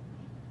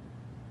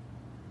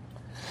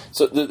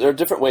 So there are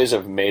different ways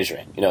of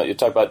measuring. You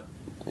talk about,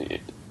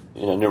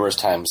 numerous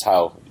times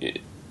how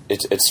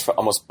it's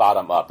almost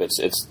bottom up.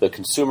 It's the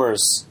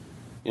consumers,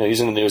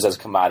 using the news as a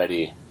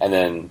commodity, and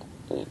then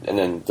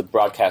the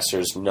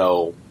broadcasters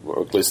know,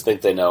 or at least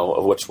think they know,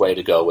 of which way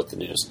to go with the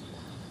news.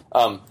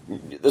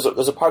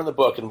 There's a part of the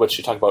book in which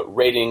you talk about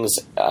ratings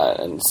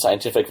and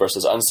scientific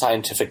versus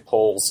unscientific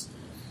polls.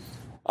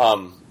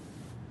 For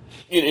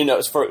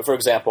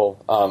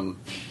example,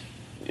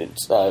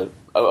 it's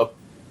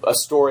a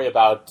story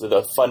about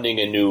the funding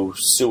a new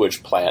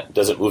sewage plant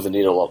doesn't move the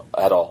needle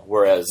at all,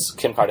 whereas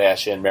Kim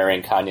Kardashian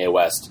marrying Kanye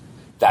West,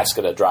 that's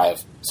going to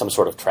drive some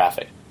sort of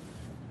traffic.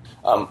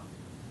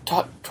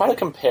 Try to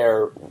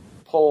compare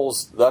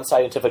polls, the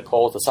unscientific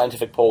polls, the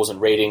scientific polls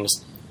and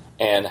ratings,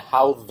 and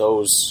how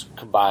those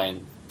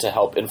combine to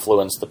help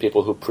influence the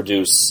people who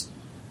produce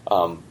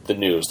the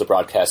news, the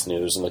broadcast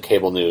news and the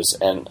cable news,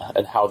 and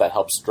how that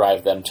helps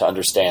drive them to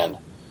understand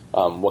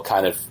what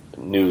kind of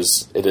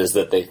news it is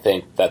that they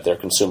think that their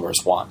consumers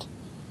want.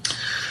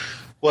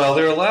 Well,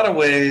 there are a lot of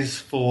ways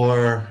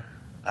for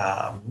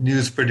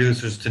news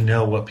producers to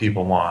know what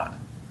people want.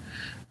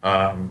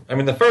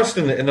 The first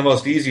and the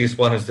most easiest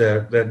one is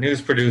that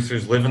news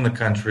producers live in the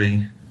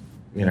country.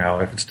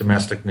 If it's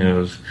domestic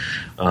news,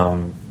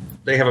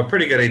 they have a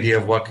pretty good idea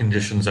of what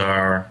conditions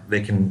are.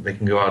 They can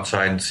go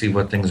outside and see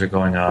what things are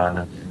going on,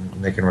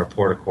 and they can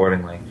report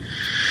accordingly.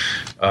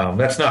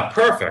 That's not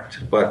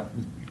perfect, but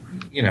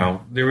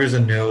there is a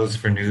nose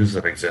for news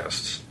that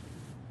exists.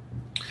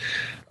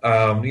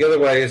 The other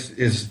way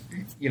is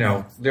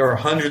there are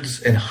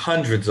hundreds and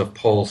hundreds of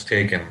polls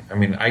taken.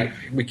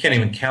 We can't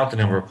even count the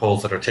number of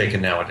polls that are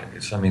taken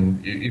nowadays.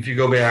 If you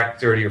go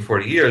back 30 or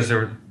 40 years,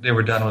 they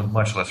were done with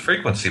much less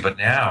frequency, but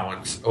now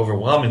it's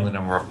overwhelming the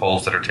number of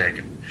polls that are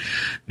taken.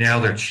 Now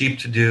they're cheap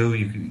to do.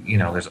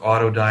 There's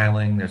auto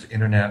dialing, there's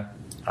internet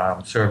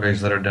surveys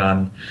that are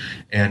done,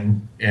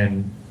 and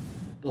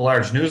the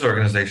large news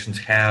organizations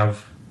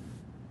have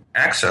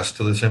access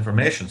to this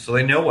information, so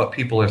they know what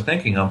people are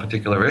thinking on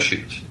particular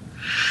issues.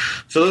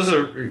 So those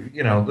are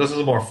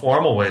the more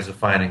formal ways of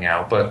finding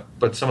out,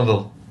 but some of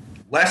the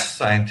less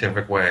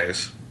scientific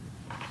ways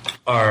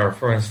are,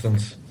 for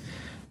instance,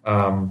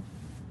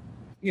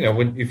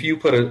 if you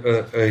put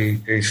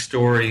a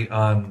story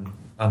on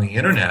the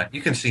internet,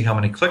 you can see how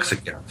many clicks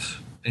it gets,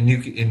 and you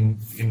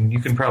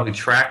can probably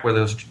track where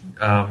those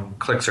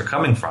clicks are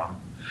coming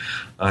from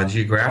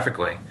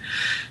geographically.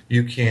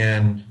 You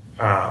can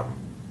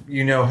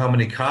how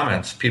many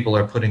comments people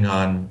are putting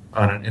on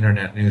an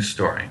internet news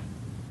story.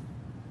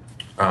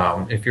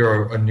 If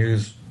you're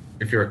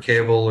a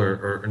cable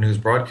or a news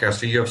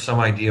broadcaster, you have some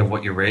idea of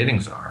what your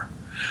ratings are.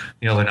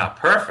 They're not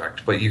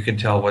perfect, but you can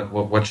tell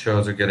what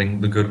shows are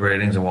getting the good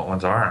ratings and what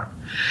ones aren't.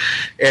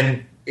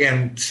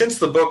 And since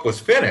the book was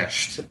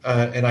finished,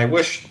 and I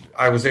wish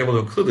I was able to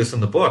include this in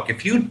the book,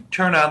 if you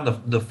turn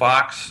on the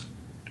Fox,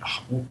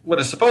 what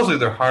is supposedly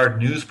their hard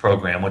news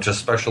program, which is a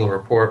special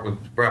report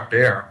with Brett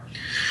Baer,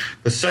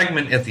 the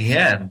segment at the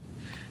end,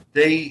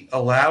 they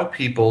allow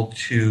people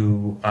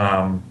to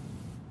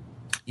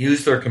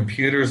use their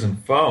computers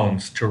and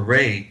phones to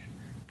rate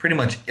pretty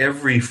much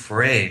every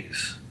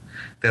phrase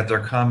that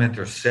their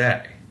commenters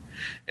say,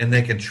 and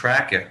they can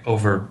track it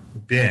over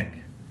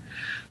Bing,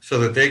 so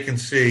that they can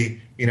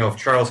see, if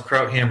Charles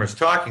Krauthammer's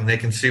talking, they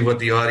can see what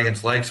the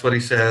audience likes, what he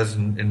says,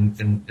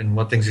 and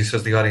what things he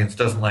says the audience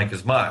doesn't like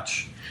as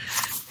much.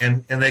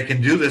 And they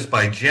can do this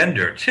by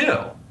gender,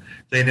 too.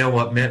 They know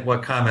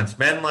what comments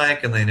men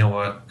like, and they know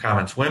what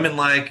comments women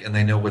like, and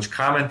they know which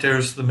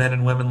commenters the men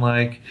and women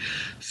like.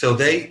 So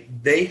they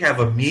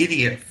have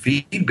immediate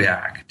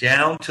feedback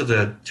down to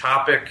the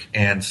topic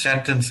and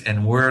sentence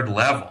and word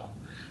level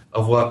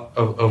of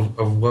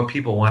what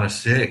people want to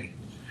see.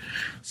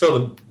 So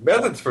the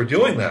methods for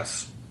doing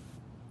this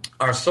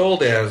are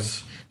sold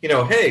as,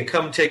 hey,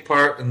 come take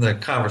part in the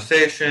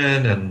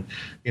conversation and,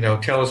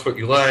 tell us what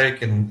you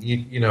like, and,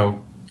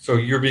 so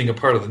you're being a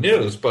part of the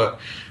news. But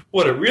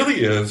what it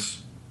really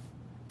is,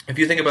 if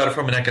you think about it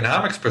from an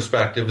economics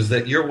perspective, is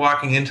that you're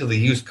walking into the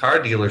used car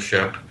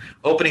dealership,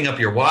 opening up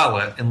your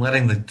wallet, and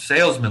letting the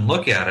salesman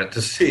look at it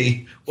to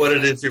see what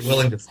it is you're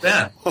willing to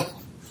spend.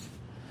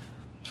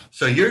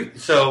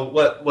 So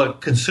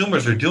what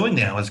consumers are doing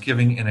now is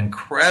giving an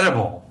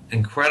incredible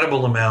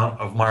amount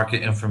of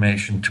market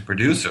information to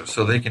producers,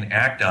 so they can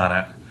act on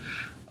it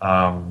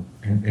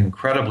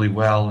incredibly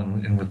well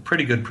and with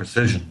pretty good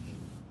precision.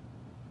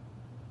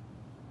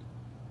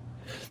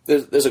 We're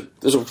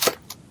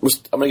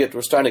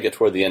starting to get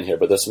toward the end here,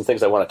 but there's some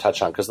things I want to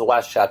touch on because the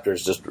last chapter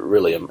is just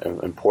really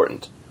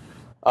important.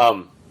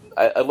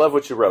 I love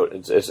what you wrote.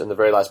 It's in the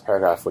very last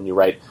paragraph when you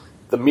write,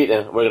 I'm going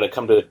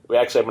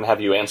to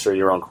have you answer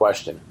your own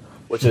question,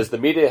 which is, the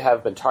media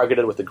have been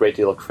targeted with a great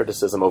deal of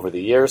criticism over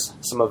the years.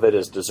 Some of it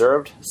is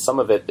deserved, some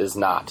of it is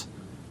not.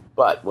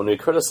 But when we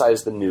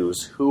criticize the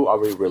news, who are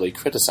we really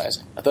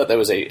criticizing? I thought that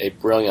was a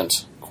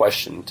brilliant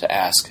question to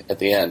ask at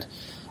the end.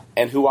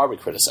 And who are we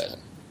criticizing?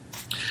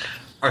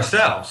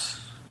 Ourselves.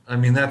 I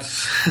mean,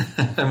 that's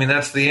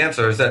that's the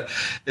answer. Think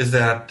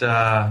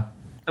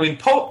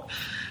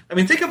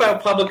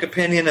about public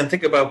opinion and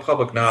think about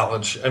public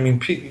knowledge. I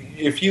mean,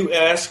 if you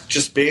ask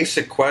just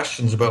basic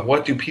questions about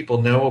what do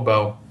people know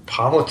about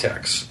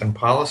politics and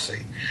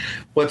policy,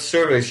 what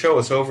surveys show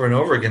us over and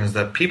over again is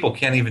that people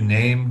can't even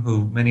name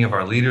who many of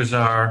our leaders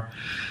are.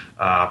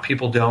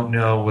 People don't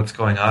know what's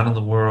going on in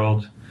the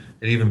world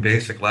at even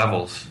basic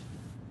levels.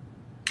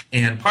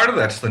 And part of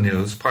that's the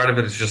news. Part of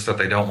it is just that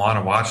they don't want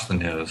to watch the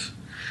news.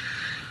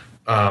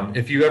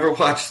 If you ever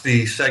watch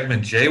the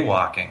segment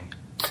Jaywalking,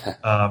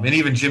 and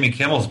even Jimmy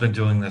Kimmel's been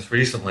doing this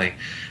recently,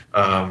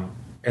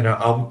 and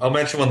I'll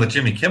mention one that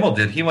Jimmy Kimmel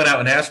did. He went out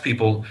and asked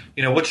people,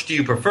 which do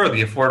you prefer,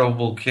 the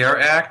Affordable Care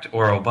Act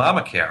or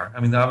Obamacare?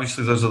 I mean,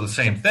 obviously those are the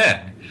same thing.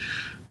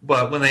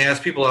 But when they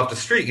asked people off the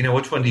street,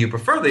 which one do you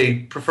prefer, they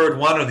preferred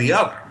one or the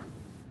other.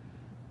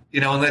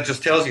 And that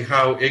just tells you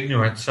how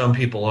ignorant some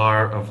people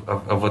are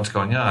of what's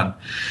going on.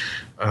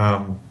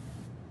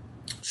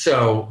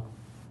 So,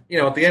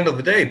 at the end of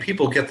the day,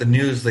 people get the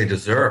news they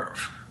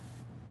deserve.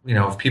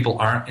 If people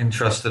aren't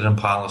interested in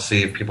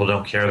policy, if people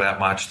don't care that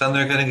much, then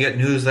they're going to get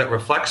news that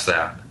reflects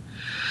that.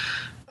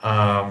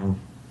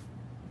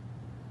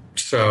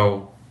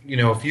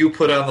 If you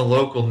put on the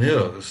local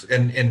news,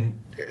 and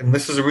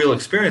this is a real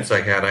experience I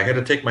had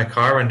to take my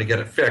car in to get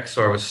it fixed,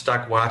 so I was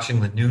stuck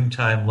watching the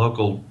noontime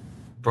local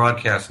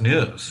broadcast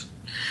news.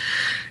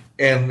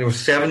 And there were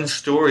 7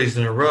 stories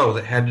in a row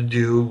that had to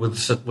do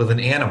with an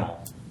animal.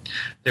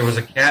 There was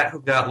a cat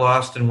who got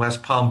lost in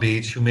West Palm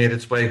Beach who made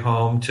its way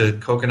home to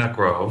Coconut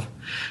Grove.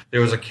 There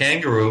was a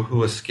kangaroo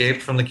who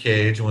escaped from the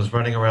cage and was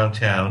running around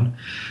town.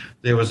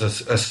 There was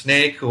a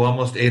snake who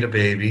almost ate a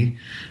baby.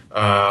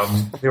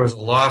 There was a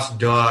lost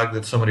dog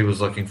that somebody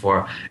was looking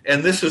for.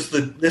 And this was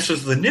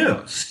the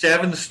news.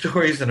 7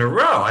 stories in a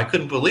row. I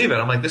couldn't believe it.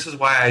 I'm like, this is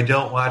why I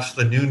don't watch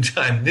the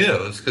noontime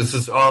news, because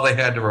this is all they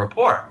had to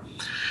report.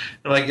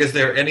 I'm like, is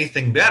there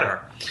anything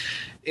better?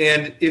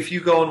 And if you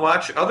go and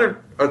watch other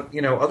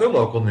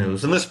local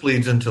news, and this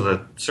bleeds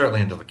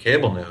certainly into the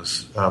cable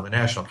news, the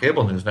national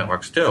cable news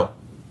networks too.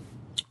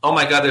 Oh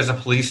my God, there's a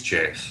police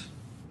chase.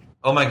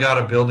 Oh my God,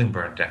 a building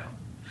burnt down.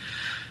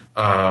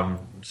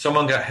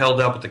 Someone got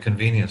held up at the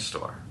convenience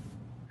store.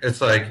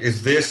 It's like,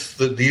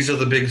 these are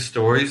the big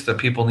stories that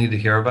people need to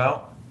hear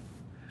about?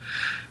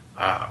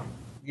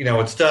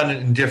 It's done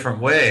in different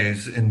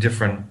ways in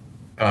different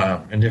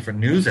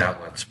news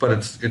outlets, but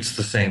it's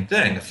the same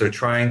thing. If they're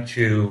trying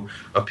to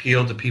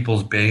appeal to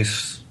people's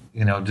base,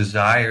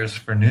 desires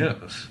for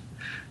news,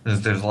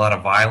 there's a lot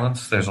of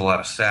violence, there's a lot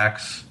of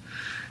sex,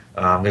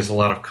 there's a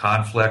lot of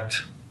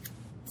conflict,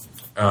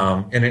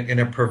 and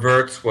it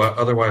perverts what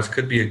otherwise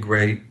could be a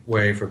great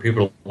way for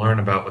people to learn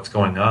about what's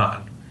going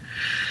on.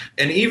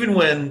 And even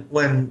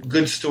when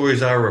good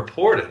stories are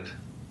reported,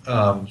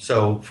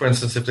 so, for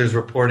instance, if there's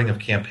reporting of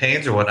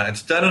campaigns or whatnot,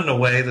 it's done in a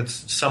way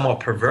that's somewhat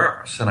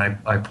perverse. And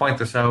I point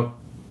this out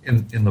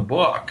in the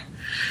book.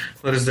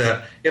 What is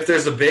that? If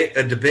there's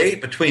a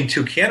debate between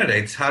 2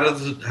 candidates, how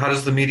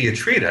does the media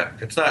treat it?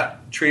 It's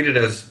not treated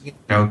as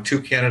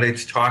 2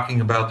 candidates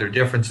talking about their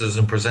differences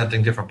and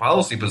presenting different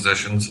policy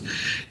positions.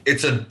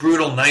 It's a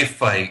brutal knife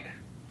fight.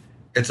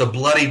 It's a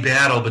bloody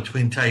battle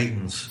between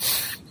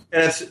titans,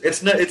 and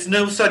it's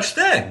no such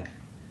thing.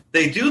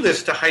 They do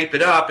this to hype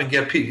it up and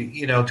get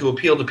to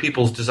appeal to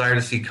people's desire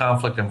to see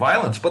conflict and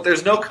violence. But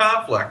there's no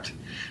conflict.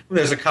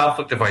 There's a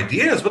conflict of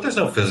ideas, but there's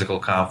no physical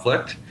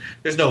conflict.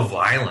 There's no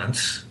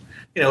violence.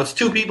 It's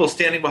 2 people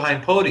standing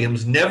behind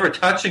podiums, never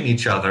touching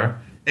each other,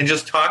 and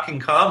just talking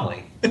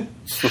calmly.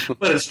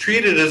 But it's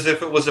treated as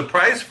if it was a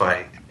prize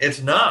fight.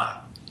 It's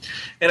not.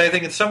 And I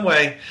think in some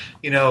way,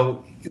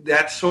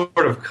 that sort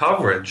of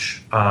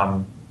coverage,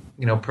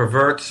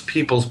 perverts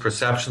people's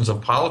perceptions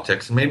of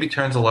politics and maybe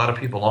turns a lot of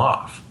people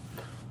off.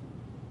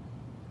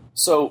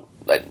 So,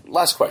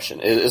 last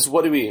question is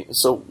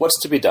what's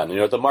to be done?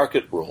 The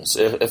market rules.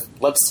 If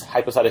let's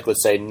hypothetically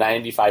say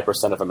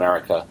 95% of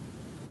America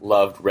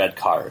loved red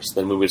cars,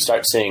 then we would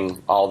start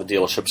seeing all the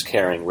dealerships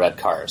carrying red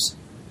cars.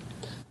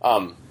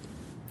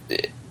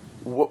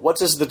 What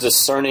does the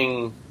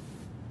discerning,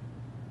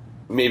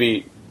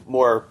 maybe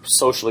more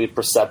socially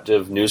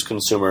perceptive news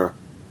consumer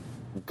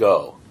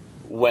go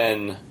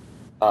when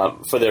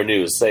for their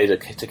news, say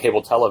to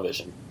cable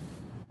television?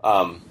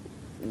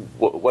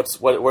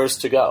 Where's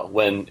to go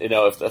when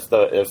if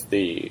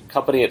the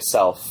company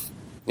itself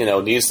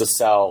needs to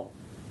sell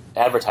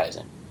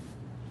advertising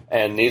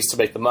and needs to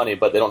make the money,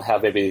 but they don't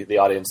have maybe the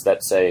audience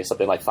that say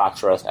something like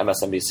Fox or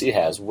MSNBC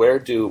has. Where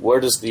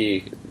does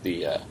the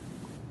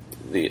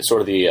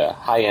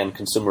high end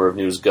consumer of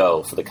news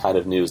go for the kind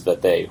of news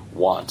that they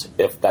want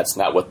if that's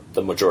not what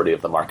the majority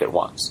of the market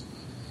wants?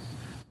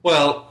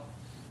 Well,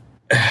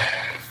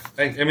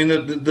 I mean,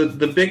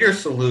 the bigger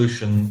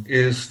solution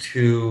is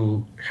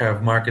to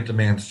have market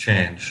demands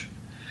change,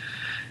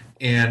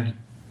 and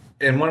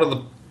one of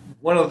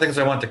the things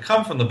I want to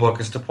come from the book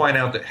is to point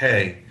out that,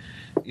 hey,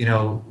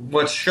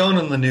 what's shown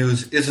in the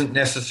news isn't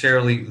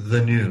necessarily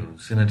the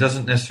news, and it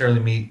doesn't necessarily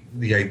meet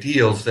the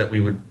ideals that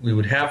we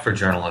would have for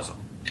journalism.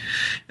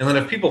 And then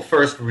if people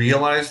first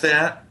realize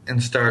that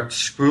and start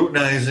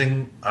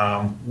scrutinizing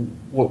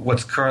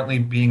what's currently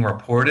being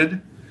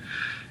reported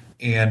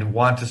and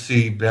want to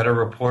see better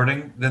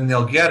reporting, then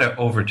they'll get it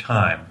over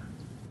time.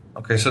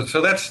 Okay, so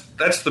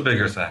that's the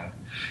bigger thing,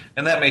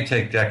 and that may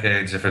take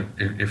decades if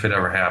it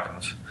ever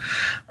happens.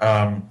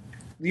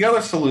 The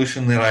other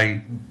solution that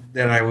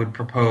I would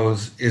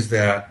propose is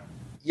that,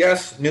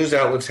 yes, news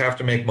outlets have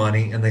to make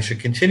money, and they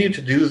should continue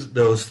to do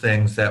those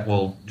things that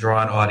will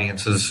draw in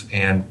audiences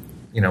and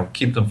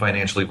keep them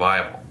financially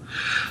viable.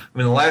 I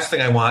mean, the last thing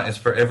I want is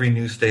for every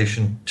news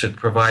station to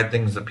provide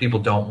things that people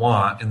don't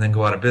want and then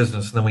go out of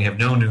business, and then we have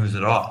no news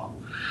at all.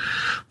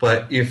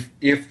 But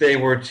if they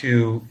were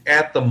to,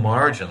 at the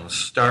margins,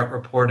 start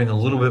reporting a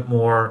little bit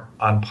more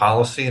on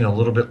policy and a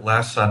little bit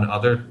less on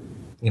other,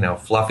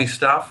 fluffy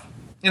stuff,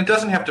 it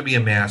doesn't have to be a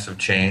massive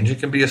change. It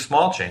can be a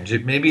small change.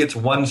 Maybe it's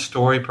one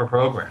story per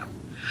program,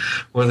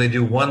 where they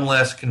do one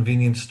less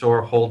convenience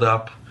store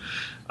holdup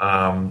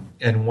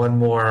and one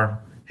more,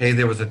 hey,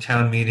 there was a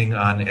town meeting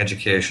on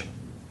education.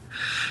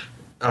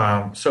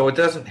 So it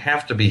doesn't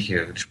have to be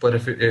huge, but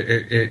if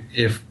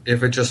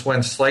it just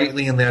went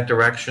slightly in that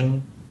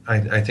direction,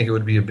 I think it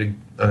would be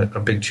a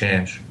big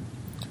change.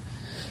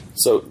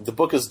 So the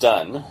book is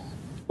done.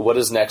 What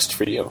is next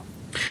for you?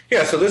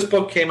 Yeah, so this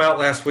book came out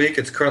last week.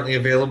 It's currently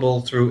available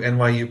through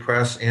NYU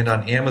Press and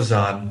on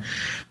Amazon.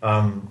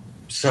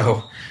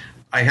 So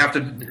I have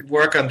to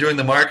work on doing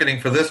the marketing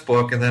for this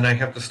book, and then I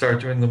have to start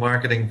doing the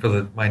marketing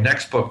for my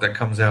next book that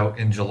comes out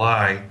in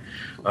July.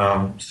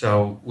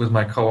 So with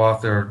my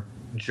co-author,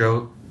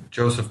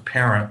 Joseph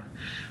Parent,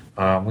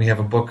 we have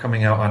a book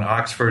coming out on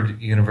Oxford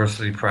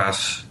University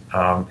Press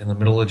in the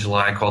middle of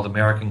July called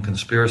American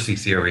Conspiracy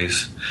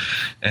Theories.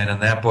 And in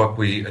that book,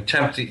 we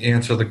attempt to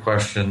answer the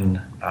question,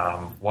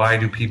 why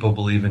do people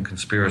believe in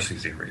conspiracy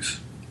theories?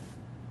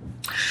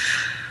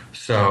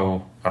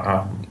 So...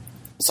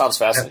 sounds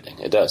fascinating.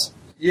 It does.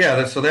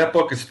 Yeah, so that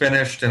book is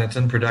finished, and it's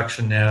in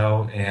production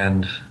now,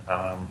 and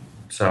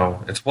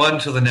so it's one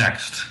to the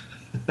next.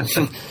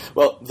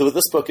 Well,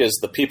 this book is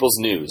The People's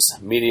News,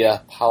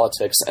 Media,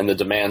 Politics, and the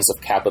Demands of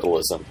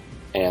Capitalism,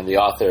 and the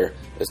author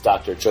is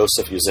Dr.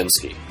 Joseph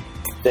Uscinski.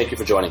 Thank you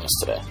for joining us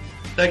today.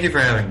 Thank you for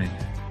having me.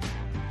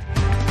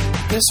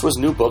 This was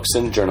New Books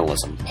in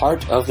Journalism,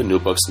 part of the New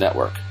Books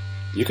Network.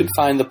 You can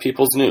find The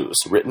People's News,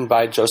 written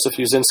by Joseph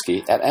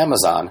Uscinski, at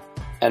Amazon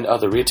and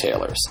other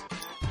retailers.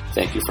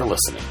 Thank you for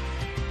listening.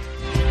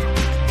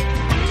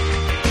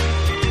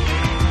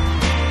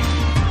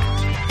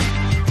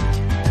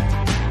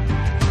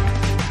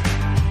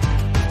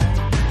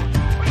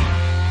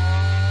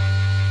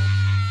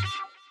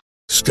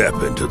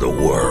 Step into the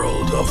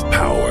world of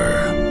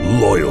power,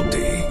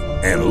 loyalty,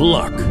 and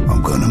luck.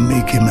 I'm gonna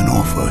make him an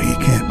offer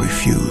he can't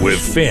refuse. With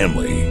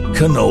family,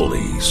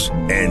 cannolis,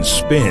 and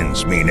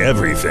spins mean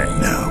everything.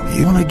 Now,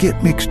 you wanna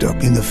get mixed up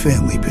in the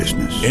family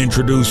business.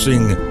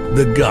 Introducing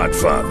The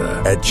Godfather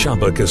at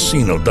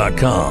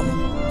ChumbaCasino.com.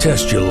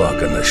 Test your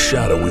luck in the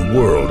shadowy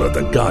world of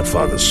The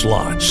Godfather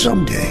slot.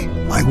 Someday,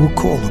 I will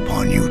call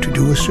upon you to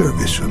do a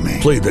service for me.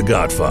 Play The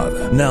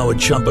Godfather, now at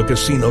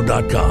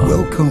ChumbaCasino.com.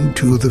 Welcome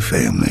to the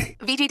family.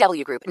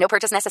 VGW Group. No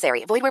purchase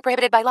necessary. Void where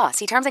prohibited by law.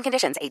 See terms and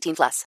conditions. 18+.